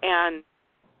 And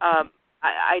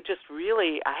I just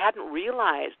really, I hadn't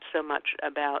realized so much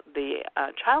about the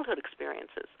childhood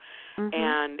experiences. Mm-hmm.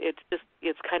 And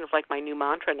it's kind of like my new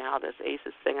mantra now, this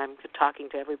ACEs thing. I'm talking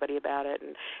to everybody about it.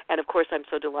 And of course, I'm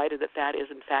so delighted that is,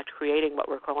 in fact, creating what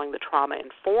we're calling the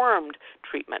trauma-informed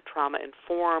treatment,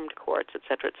 trauma-informed courts, et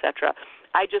cetera, et cetera.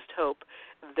 I just hope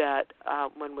that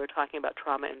when we're talking about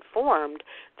trauma-informed,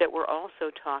 that we're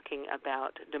also talking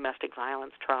about domestic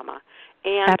violence trauma.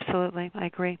 And absolutely. I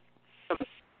agree.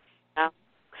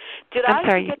 Did I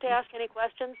forget to ask any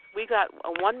questions? We got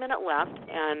 1 minute left,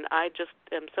 and I just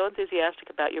am so enthusiastic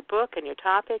about your book and your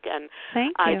topic, and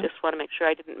Thank you. I just want to make sure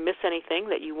I didn't miss anything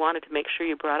that you wanted to make sure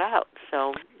you brought out.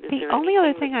 So, the only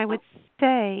other thing I would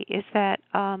say is that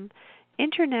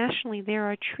internationally there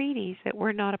are treaties that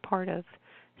we're not a part of,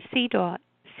 CEDAW,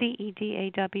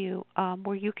 C-E-D-A-W,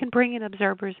 where you can bring in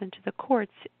observers into the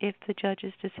courts if the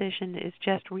judge's decision is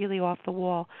just really off the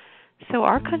wall. So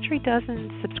our country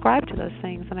doesn't subscribe to those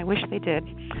things, and I wish they did,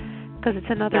 because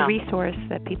it's another resource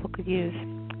that people could use.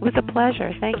 It was a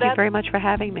pleasure. Thank you very much for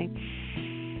having me.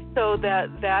 So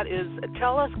that is,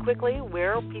 tell us quickly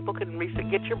where people can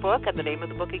get your book, and the name of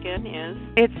the book again is?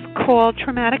 It's called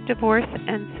Traumatic Divorce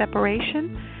and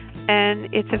Separation,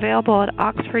 and it's available at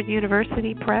Oxford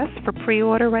University Press for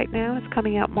pre-order right now. It's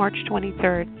coming out March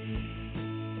 23rd.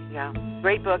 Yeah,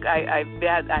 great book. I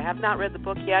have not read the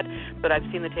book yet, but I've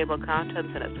seen the table of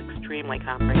contents, and it's extremely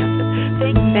comprehensive.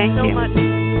 Thank you so much for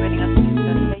joining us,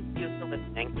 Lisa. Thank you for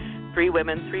listening. 3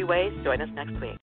 Women, 3 Ways. Join us next week.